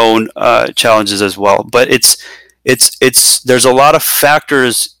 has its own challenges as well. But it's there's a lot of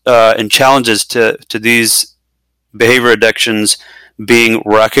factors and challenges to these behavior addictions being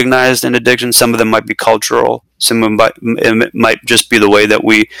recognized in addiction. Some of them might be cultural. Some of them might just be the way that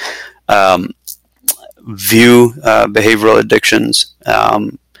we view behavioral addictions.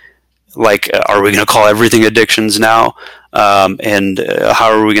 Like, are we going to call everything addictions now? And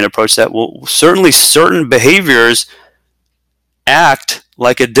how are we going to approach that? Well, certainly certain behaviors act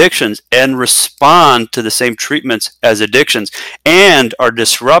like addictions and respond to the same treatments as addictions and are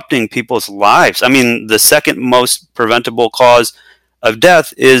disrupting people's lives. I mean, the second most preventable cause of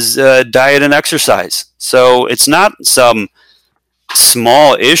death is diet and exercise. So it's not some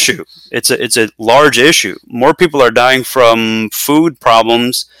small issue. It's a large issue. More people are dying from food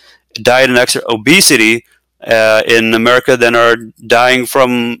problems, diet and obesity in America than are dying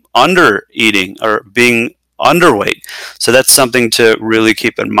from under eating or being underweight. So that's something to really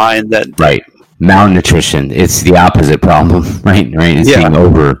keep in mind. That right, malnutrition. It's the opposite problem, right? It's being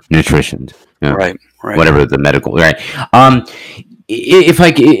over nutritioned. Right. Whatever the medical right. If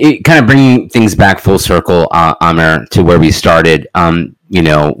I kind of bring things back full circle, Amer, to where we started,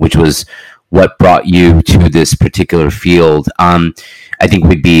 which was what brought you to this particular field. I think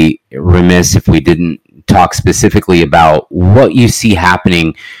we'd be remiss if we didn't talk specifically about what you see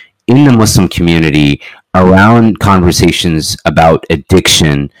happening in the Muslim community around conversations about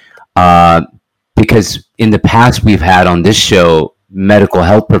addiction, because in the past we've had on this show medical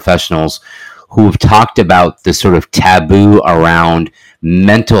health professionals who have talked about the sort of taboo around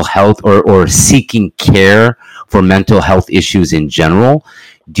mental health or seeking care for mental health issues in general.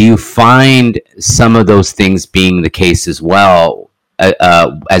 Do you find some of those things being the case as well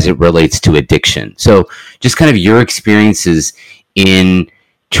as it relates to addiction? So just kind of your experiences in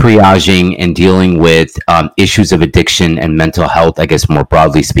triaging and dealing with issues of addiction and mental health, I guess more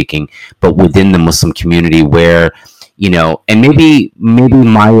broadly speaking, but within the Muslim community where, and maybe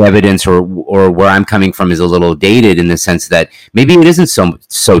my evidence or where I'm coming from is a little dated in the sense that maybe it isn't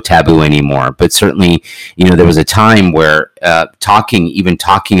so taboo anymore, but certainly, there was a time where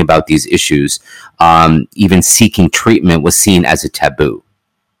talking about these issues, even seeking treatment was seen as a taboo.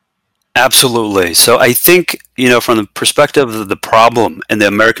 Absolutely. So I think, from the perspective of the problem in the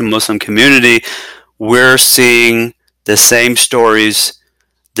American Muslim community, we're seeing the same stories,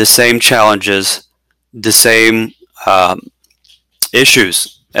 the same challenges, the same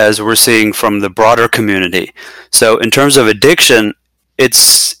issues as we're seeing from the broader community. So in terms of addiction,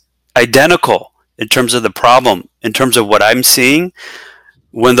 it's identical in terms of the problem, in terms of what I'm seeing.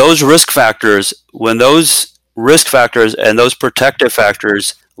 When those risk factors and those protective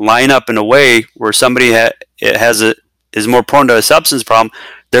factors line up in a way where somebody is more prone to a substance problem,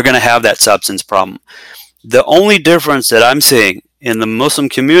 they're going to have that substance problem. The only difference that I'm seeing in the Muslim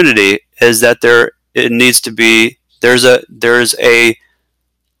community is that there's a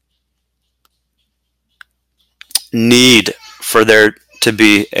need for there to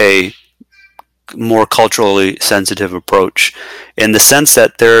be a more culturally sensitive approach, in the sense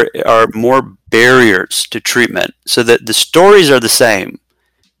that there are more barriers to treatment, so that the stories are the same,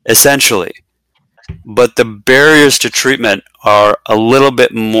 essentially, but the barriers to treatment are a little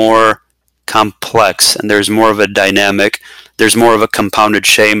bit more complex, and there's more of a dynamic. There's more of a compounded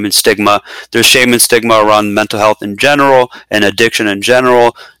shame and stigma. There's shame and stigma around mental health in general and addiction in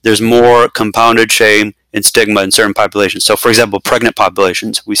general. There's more compounded shame and stigma in certain populations. So, for example, pregnant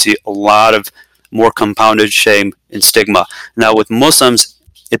populations, we see a lot of more compounded shame and stigma. Now, with Muslims,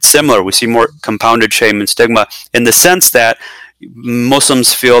 it's similar. We see more compounded shame and stigma in the sense that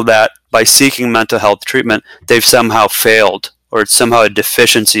Muslims feel that by seeking mental health treatment, they've somehow failed, or it's somehow a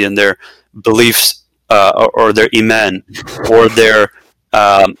deficiency in their beliefs, or their iman, or their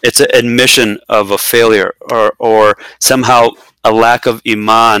it's an admission of a failure, or somehow a lack of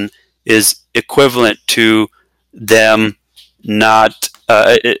iman is equivalent to them not,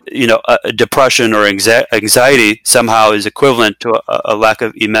 depression or anxiety somehow is equivalent to a lack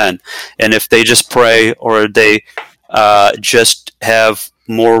of iman. And if they just pray, or they just have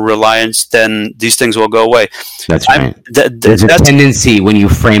more reliance, then these things will go away. That's right. There's a tendency, when you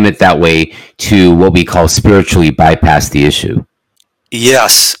frame it that way, to what we call spiritually bypass the issue.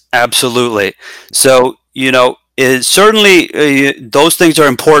 Yes, absolutely. So, certainly those things are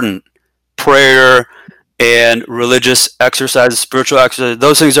important. Prayer and religious exercises, spiritual exercises,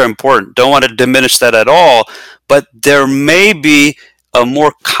 those things are important. Don't want to diminish that at all. But there may be a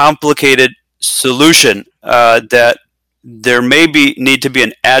more complicated solution, that there may need to be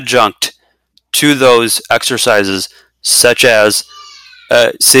an adjunct to those exercises, such as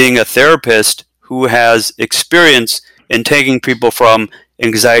seeing a therapist who has experience in taking people from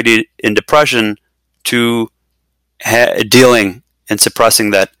anxiety and depression to dealing and suppressing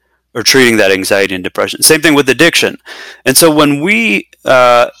that, or treating that anxiety and depression. Same thing with addiction. And so when we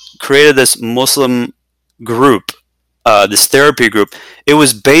created this Muslim group, this therapy group, it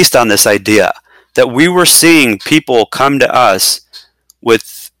was based on this idea that we were seeing people come to us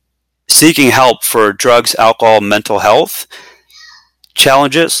with seeking help for drugs, alcohol, mental health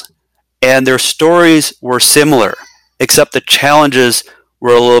challenges, and their stories were similar, except the challenges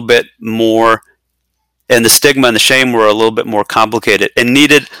were a little bit more, and the stigma and the shame were a little bit more complicated, and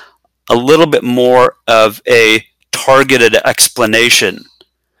needed a little bit more of a targeted explanation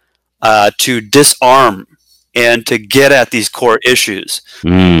to disarm and to get at these core issues.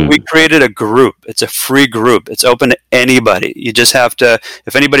 We created a group. It's a free group. It's open to anybody. You just have to,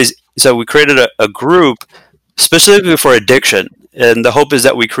 so we created a group specifically for addiction. And the hope is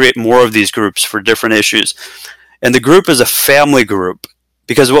that we create more of these groups for different issues. And the group is a family group,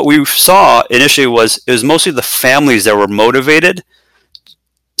 because what we saw initially was it was mostly the families that were motivated.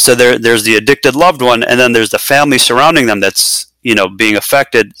 So there's the addicted loved one, and then there's the family surrounding them that's, being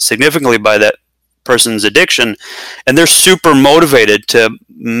affected significantly by that person's addiction, and they're super motivated to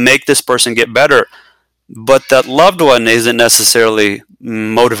make this person get better, but that loved one isn't necessarily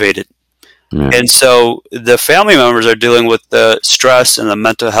motivated. And so the family members are dealing with the stress and the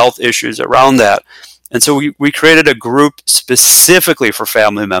mental health issues around that. And so we created a group specifically for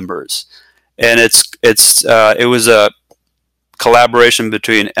family members, and it was a collaboration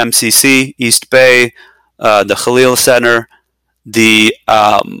between MCC, East Bay, the Khalil Center, the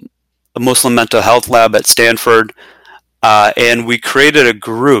Muslim Mental Health Lab at Stanford, and we created a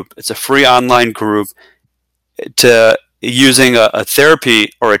group. It's a free online group using a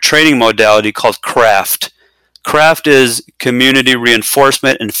therapy or a training modality called CRAFT. CRAFT is Community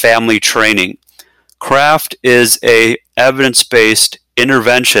Reinforcement and Family Training. CRAFT is a evidence-based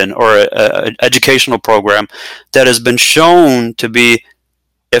intervention or an educational program that has been shown to be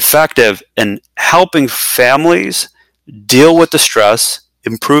effective in helping families deal with the stress,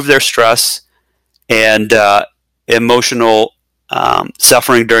 improve their stress and emotional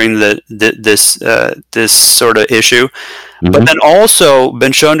suffering during this sort of issue, but then also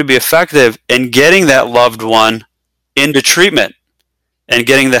been shown to be effective in getting that loved one into treatment and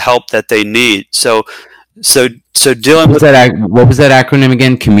getting the help that they need. So dealing with that. What was that acronym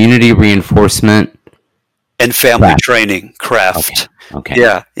again? Community Reinforcement and Family Training, CRAFT. Okay.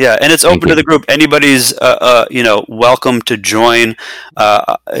 Yeah, and it's open to the group. Anybody's, welcome to join.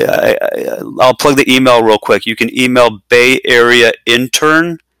 I'll plug the email real quick. You can email Bay Area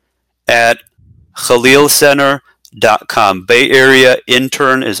Intern at KhalilCenter.com. Bay Area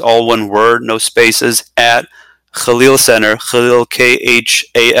Intern is all one word, no spaces, at Khalil Center, Khalil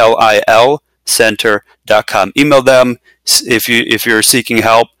KHALIL Center.com. Email them if you're seeking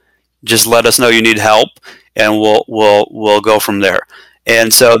help. Just let us know you need help, and we'll go from there.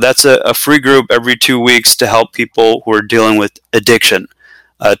 And so that's a free group every 2 weeks to help people who are dealing with addiction.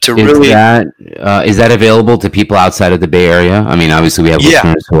 Is that available to people outside of the Bay Area? I mean, obviously we have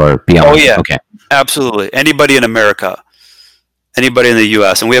listeners who are beyond. Oh yeah, okay, absolutely. Anybody in America, anybody in the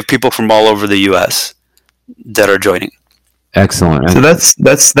U.S., and we have people from all over the U.S. that are joining. Excellent. So that's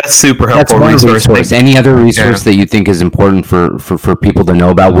super helpful. That's one resource. Any other resource that you think is important for people to know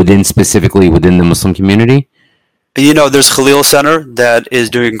about specifically within the Muslim community? There's Khalil Center that is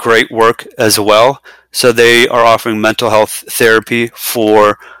doing great work as well. So they are offering mental health therapy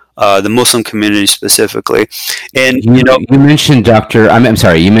for the Muslim community specifically. And you mentioned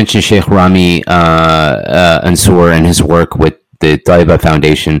you mentioned Sheikh Rami Ansur and his work with the Taiba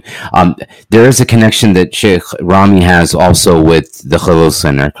Foundation. There is a connection that Sheikh Rami has also with the Khalil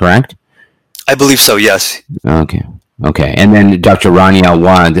Center, correct? I believe so, yes. Okay. And then Dr. Rani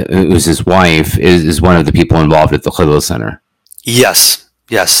Awad, who's his wife, is one of the people involved at the Khalil Center. Yes.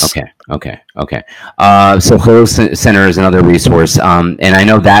 Okay. So Khalil Center is another resource. And I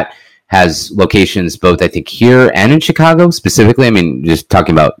know that has locations both, I think, here and in Chicago specifically. I mean, just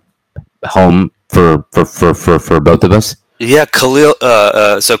talking about home for both of us. Yeah, Khalil.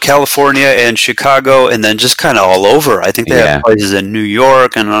 So California and Chicago, and then just kind of all over. I think they have places in New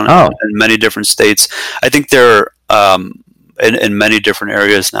York and in many different states. I think they're in many different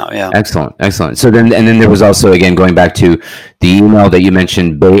areas now. Yeah. Excellent. So then there was also, again, going back to the email that you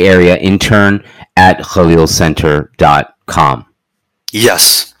mentioned, Bay Area intern at khalilcenter.com.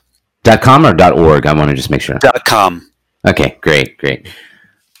 Yes. .com or .org? I want to just make sure. .com. Okay, great.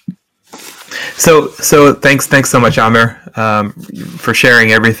 So thanks so much, Amer, for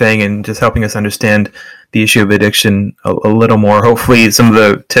sharing everything and just helping us understand the issue of addiction a little more. Hopefully some of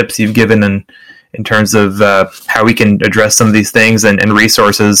the tips you've given in terms of how we can address some of these things and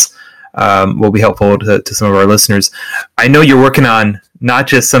resources will be helpful to some of our listeners. I know you're working on not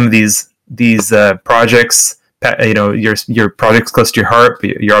just some of these projects, your projects close to your heart,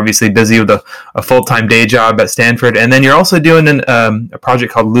 but you're obviously busy with a full-time day job at Stanford, and then you're also doing a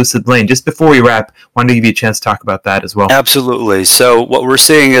project called Lucid Lane. Just before we wrap, I wanted to give you a chance to talk about that as well. Absolutely. So what we're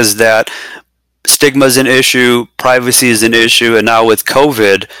seeing is that stigma is an issue, privacy is an issue, and now with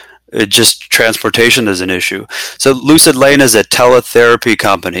COVID, just transportation is an issue. So Lucid Lane is a teletherapy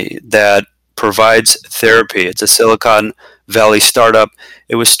company that provides therapy. It's a Silicon Valley startup.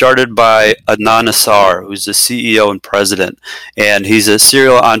 It was started by Adnan Assar, who's the CEO and president, and he's a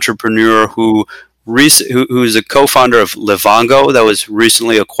serial entrepreneur who's a co-founder of Livongo that was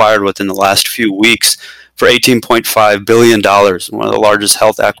recently acquired within the last few weeks for $18.5 billion, one of the largest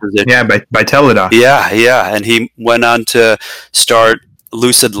health acquisitions. Yeah, by Teladoc. Yeah, and he went on to start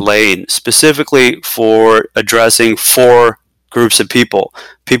Lucid Lane, specifically for addressing 4 groups of people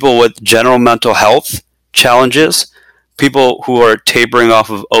with general mental health challenges, people who are tapering off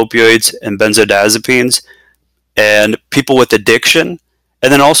of opioids and benzodiazepines, and people with addiction,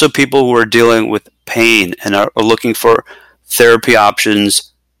 and then also people who are dealing with pain and are looking for therapy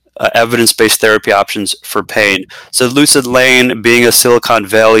options, evidence-based therapy options for pain. So Lucid Lane, being a Silicon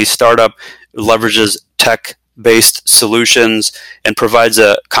Valley startup, leverages tech-based solutions and provides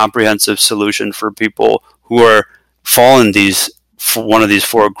a comprehensive solution for people who are fall in one of these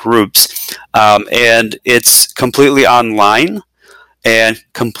 4 groups. And it's completely online and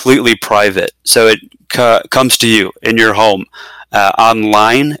completely private. So it comes to you in your home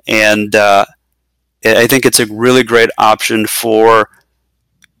online. And I think it's a really great option for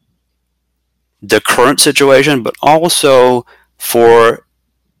the current situation, but also for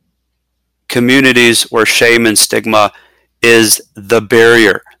communities where shame and stigma is the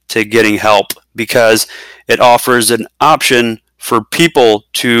barrier to getting help, because it offers an option for people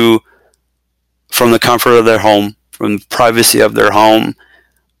to, from the comfort of their home, from the privacy of their home,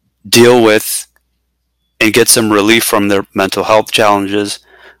 deal with and get some relief from their mental health challenges,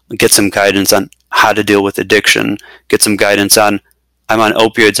 get some guidance on how to deal with addiction, get some guidance on, I'm on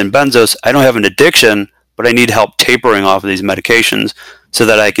opioids and benzos, I don't have an addiction, but I need help tapering off of these medications so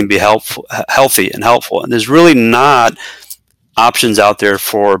that I can be healthy and helpful. And there's really not options out there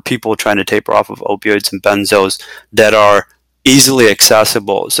for people trying to taper off of opioids and benzos that are easily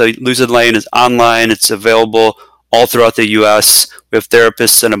accessible. So Lucid Lane is online. It's available all throughout the U.S. We have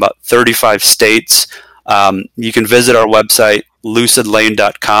therapists in about 35 states. You can visit our website,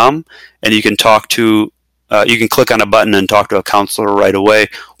 lucidlane.com, and you can you can click on a button and talk to a counselor right away,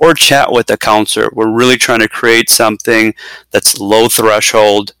 or chat with a counselor. We're really trying to create something that's low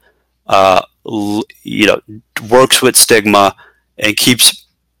threshold, works with stigma, and keeps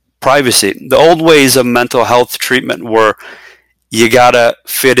privacy. The old ways of mental health treatment were you gotta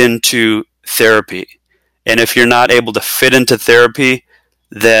fit into therapy, and if you're not able to fit into therapy,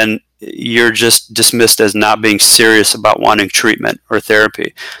 then you're just dismissed as not being serious about wanting treatment or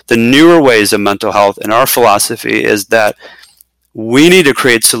therapy. The newer ways of mental health in our philosophy is that we need to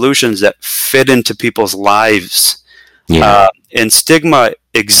create solutions that fit into people's lives. Yeah. And stigma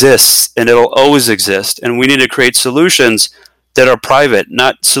exists, and it'll always exist. And we need to create solutions that are private,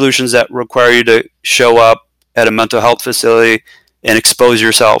 not solutions that require you to show up at a mental health facility and expose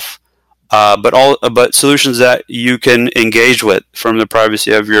yourself. But solutions that you can engage with from the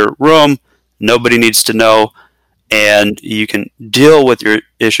privacy of your room. Nobody needs to know, and you can deal with your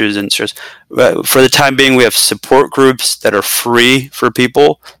issues and stress. For the time being, we have support groups that are free for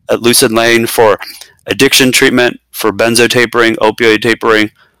people at Lucid Lane for addiction treatment, for benzo tapering, opioid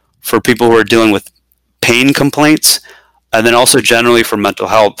tapering, for people who are dealing with pain complaints, and then also generally for mental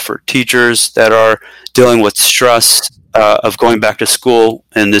health, for teachers that are dealing with stress of going back to school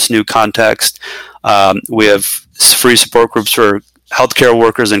in this new context. We have free support groups for healthcare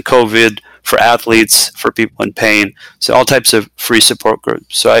workers in COVID, for athletes, for people in pain. So all types of free support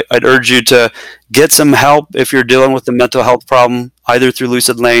groups. So I'd urge you to get some help if you're dealing with a mental health problem, either through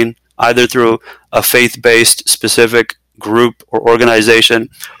Lucid Lane, either through a faith-based specific group or organization,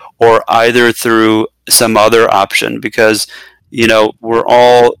 or either through some other option, because, we're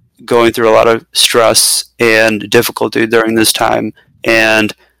all going through a lot of stress and difficulty during this time,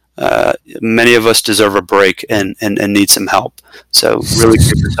 and many of us deserve a break and need some help. So really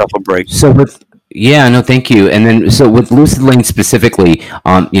give yourself a break. Thank you. And then, so with Lucid Lane specifically,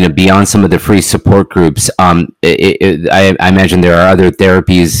 beyond some of the free support groups, I imagine there are other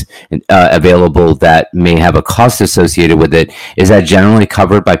therapies available that may have a cost associated with it. Is that generally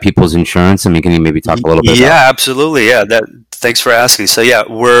covered by people's insurance? I mean, can you maybe talk a little bit? Yeah, absolutely. Yeah, thanks for asking. So yeah,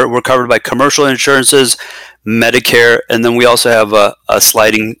 we're covered by commercial insurances, Medicare, and then we also have a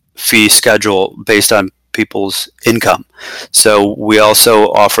sliding fee schedule based on people's income. So we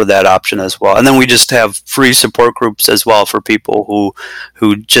also offer that option as well. And then we just have free support groups as well for people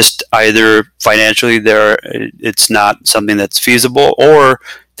who just either financially it's not something that's feasible, or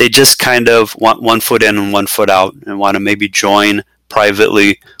they just kind of want one foot in and one foot out and want to maybe join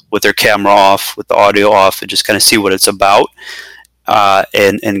privately with their camera off, with the audio off, and just kind of see what it's about,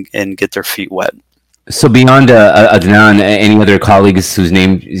 and get their feet wet. So beyond Adnan, any other colleagues whose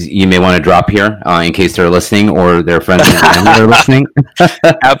names you may want to drop here in case they're listening, or their friends and family are listening?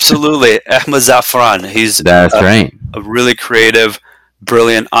 Absolutely. Ahmed Zafran. He's right. A really creative,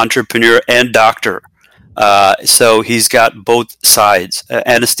 brilliant entrepreneur and doctor. So he's got both sides.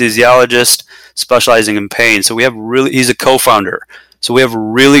 Anesthesiologist specializing in pain. So he's a co-founder. So we have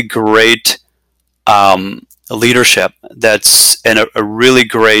really great leadership and a really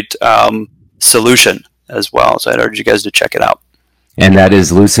great solution as well. So I'd urge you guys to check it out. And that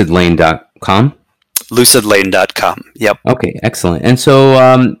is lucidlane.com? Lucidlane.com. Yep. Okay, excellent. And so,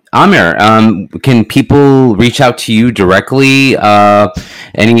 Amir, can people reach out to you directly?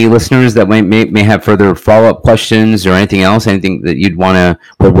 Any listeners that may have further follow-up questions or anything else? Anything that you'd want to,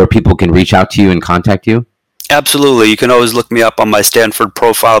 where people can reach out to you and contact you? Absolutely. You can always look me up on my Stanford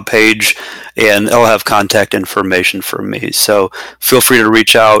profile page, and it'll have contact information for me. So feel free to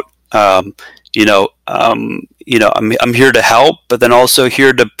reach out. I'm here to help, but then also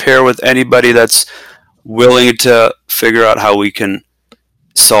here to pair with anybody that's willing to figure out how we can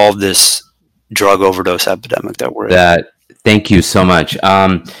solve this drug overdose epidemic that we're in. Thank you so much.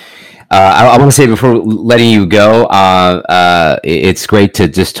 I want to say before letting you go, it's great to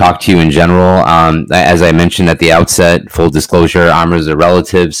just talk to you in general. As I mentioned at the outset, full disclosure, Amir is a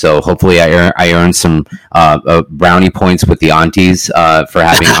relative, so hopefully I earned some brownie points with the aunties for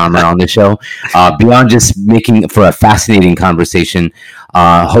having Amir on the show. Beyond just making for a fascinating conversation,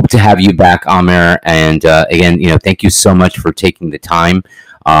 hope to have you back, Amir. And again, thank you so much for taking the time.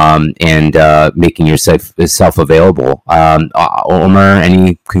 And making yourself available. Omar,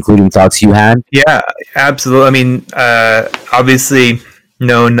 any concluding thoughts you had? Yeah, absolutely. I mean, obviously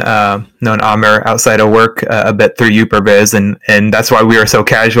known Amir outside of work a bit through Uperviz, and that's why we are so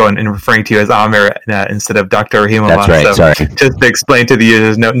casual in referring to you as Amir instead of Dr. Rahimullah. That's right. So sorry. Just to explain to the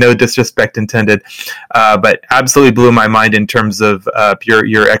users, no disrespect intended, but absolutely blew my mind in terms of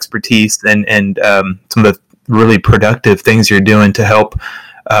your expertise and some of the really productive things you're doing to help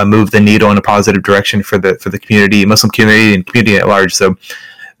move the needle in a positive direction for the community, Muslim community, and community at large. So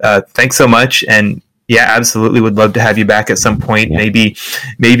thanks so much. And yeah, absolutely would love to have you back at some point, maybe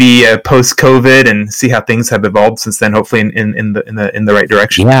post COVID, and see how things have evolved since then, hopefully in the right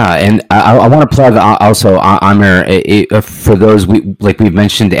direction. Yeah. And I want to plug also, Amir, for those, we've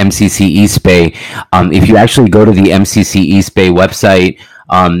mentioned MCC East Bay. If you actually go to the MCC East Bay website,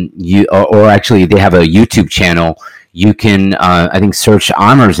 or actually they have a YouTube channel, you can, I think, search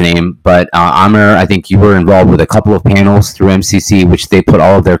Amer's name. But Amer, I think you were involved with a couple of panels through MCC, which they put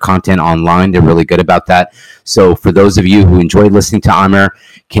all of their content online. They're really good about that. So for those of you who enjoyed listening to Amer,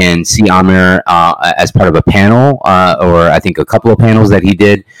 can see Amer as part of a panel, or I think a couple of panels that he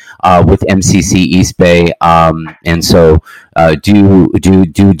did with MCC East Bay. And so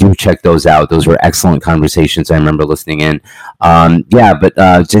do check those out. Those were excellent conversations. I remember listening in.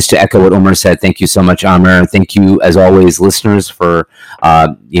 But just to echo what Omar said, thank you so much, Amer. Thank you, as always, listeners, for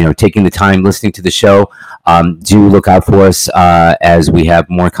taking the time listening to the show. Do look out for us as we have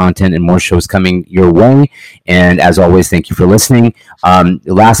more content and more shows coming your way. And as always, thank you for listening.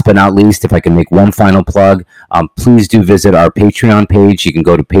 Last but not least, if I can make one final plug, please do visit our Patreon page. You can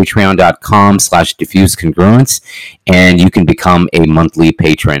go to patreon.com/diffusecongruence, and you can become a monthly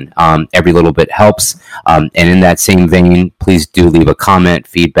patron. Every little bit helps. And in that same vein, please do leave a comment,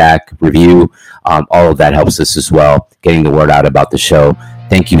 feedback, review. All of that helps us as well, getting the word out about the show.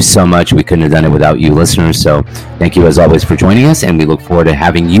 Thank you so much. We couldn't have done it without you, listeners. So thank you, as always, for joining us, and we look forward to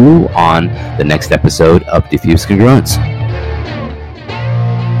having you on the next episode of Diffuse Congruence.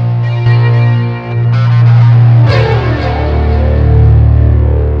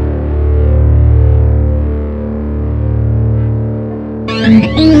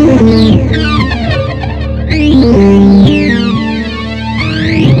 Mm-hmm.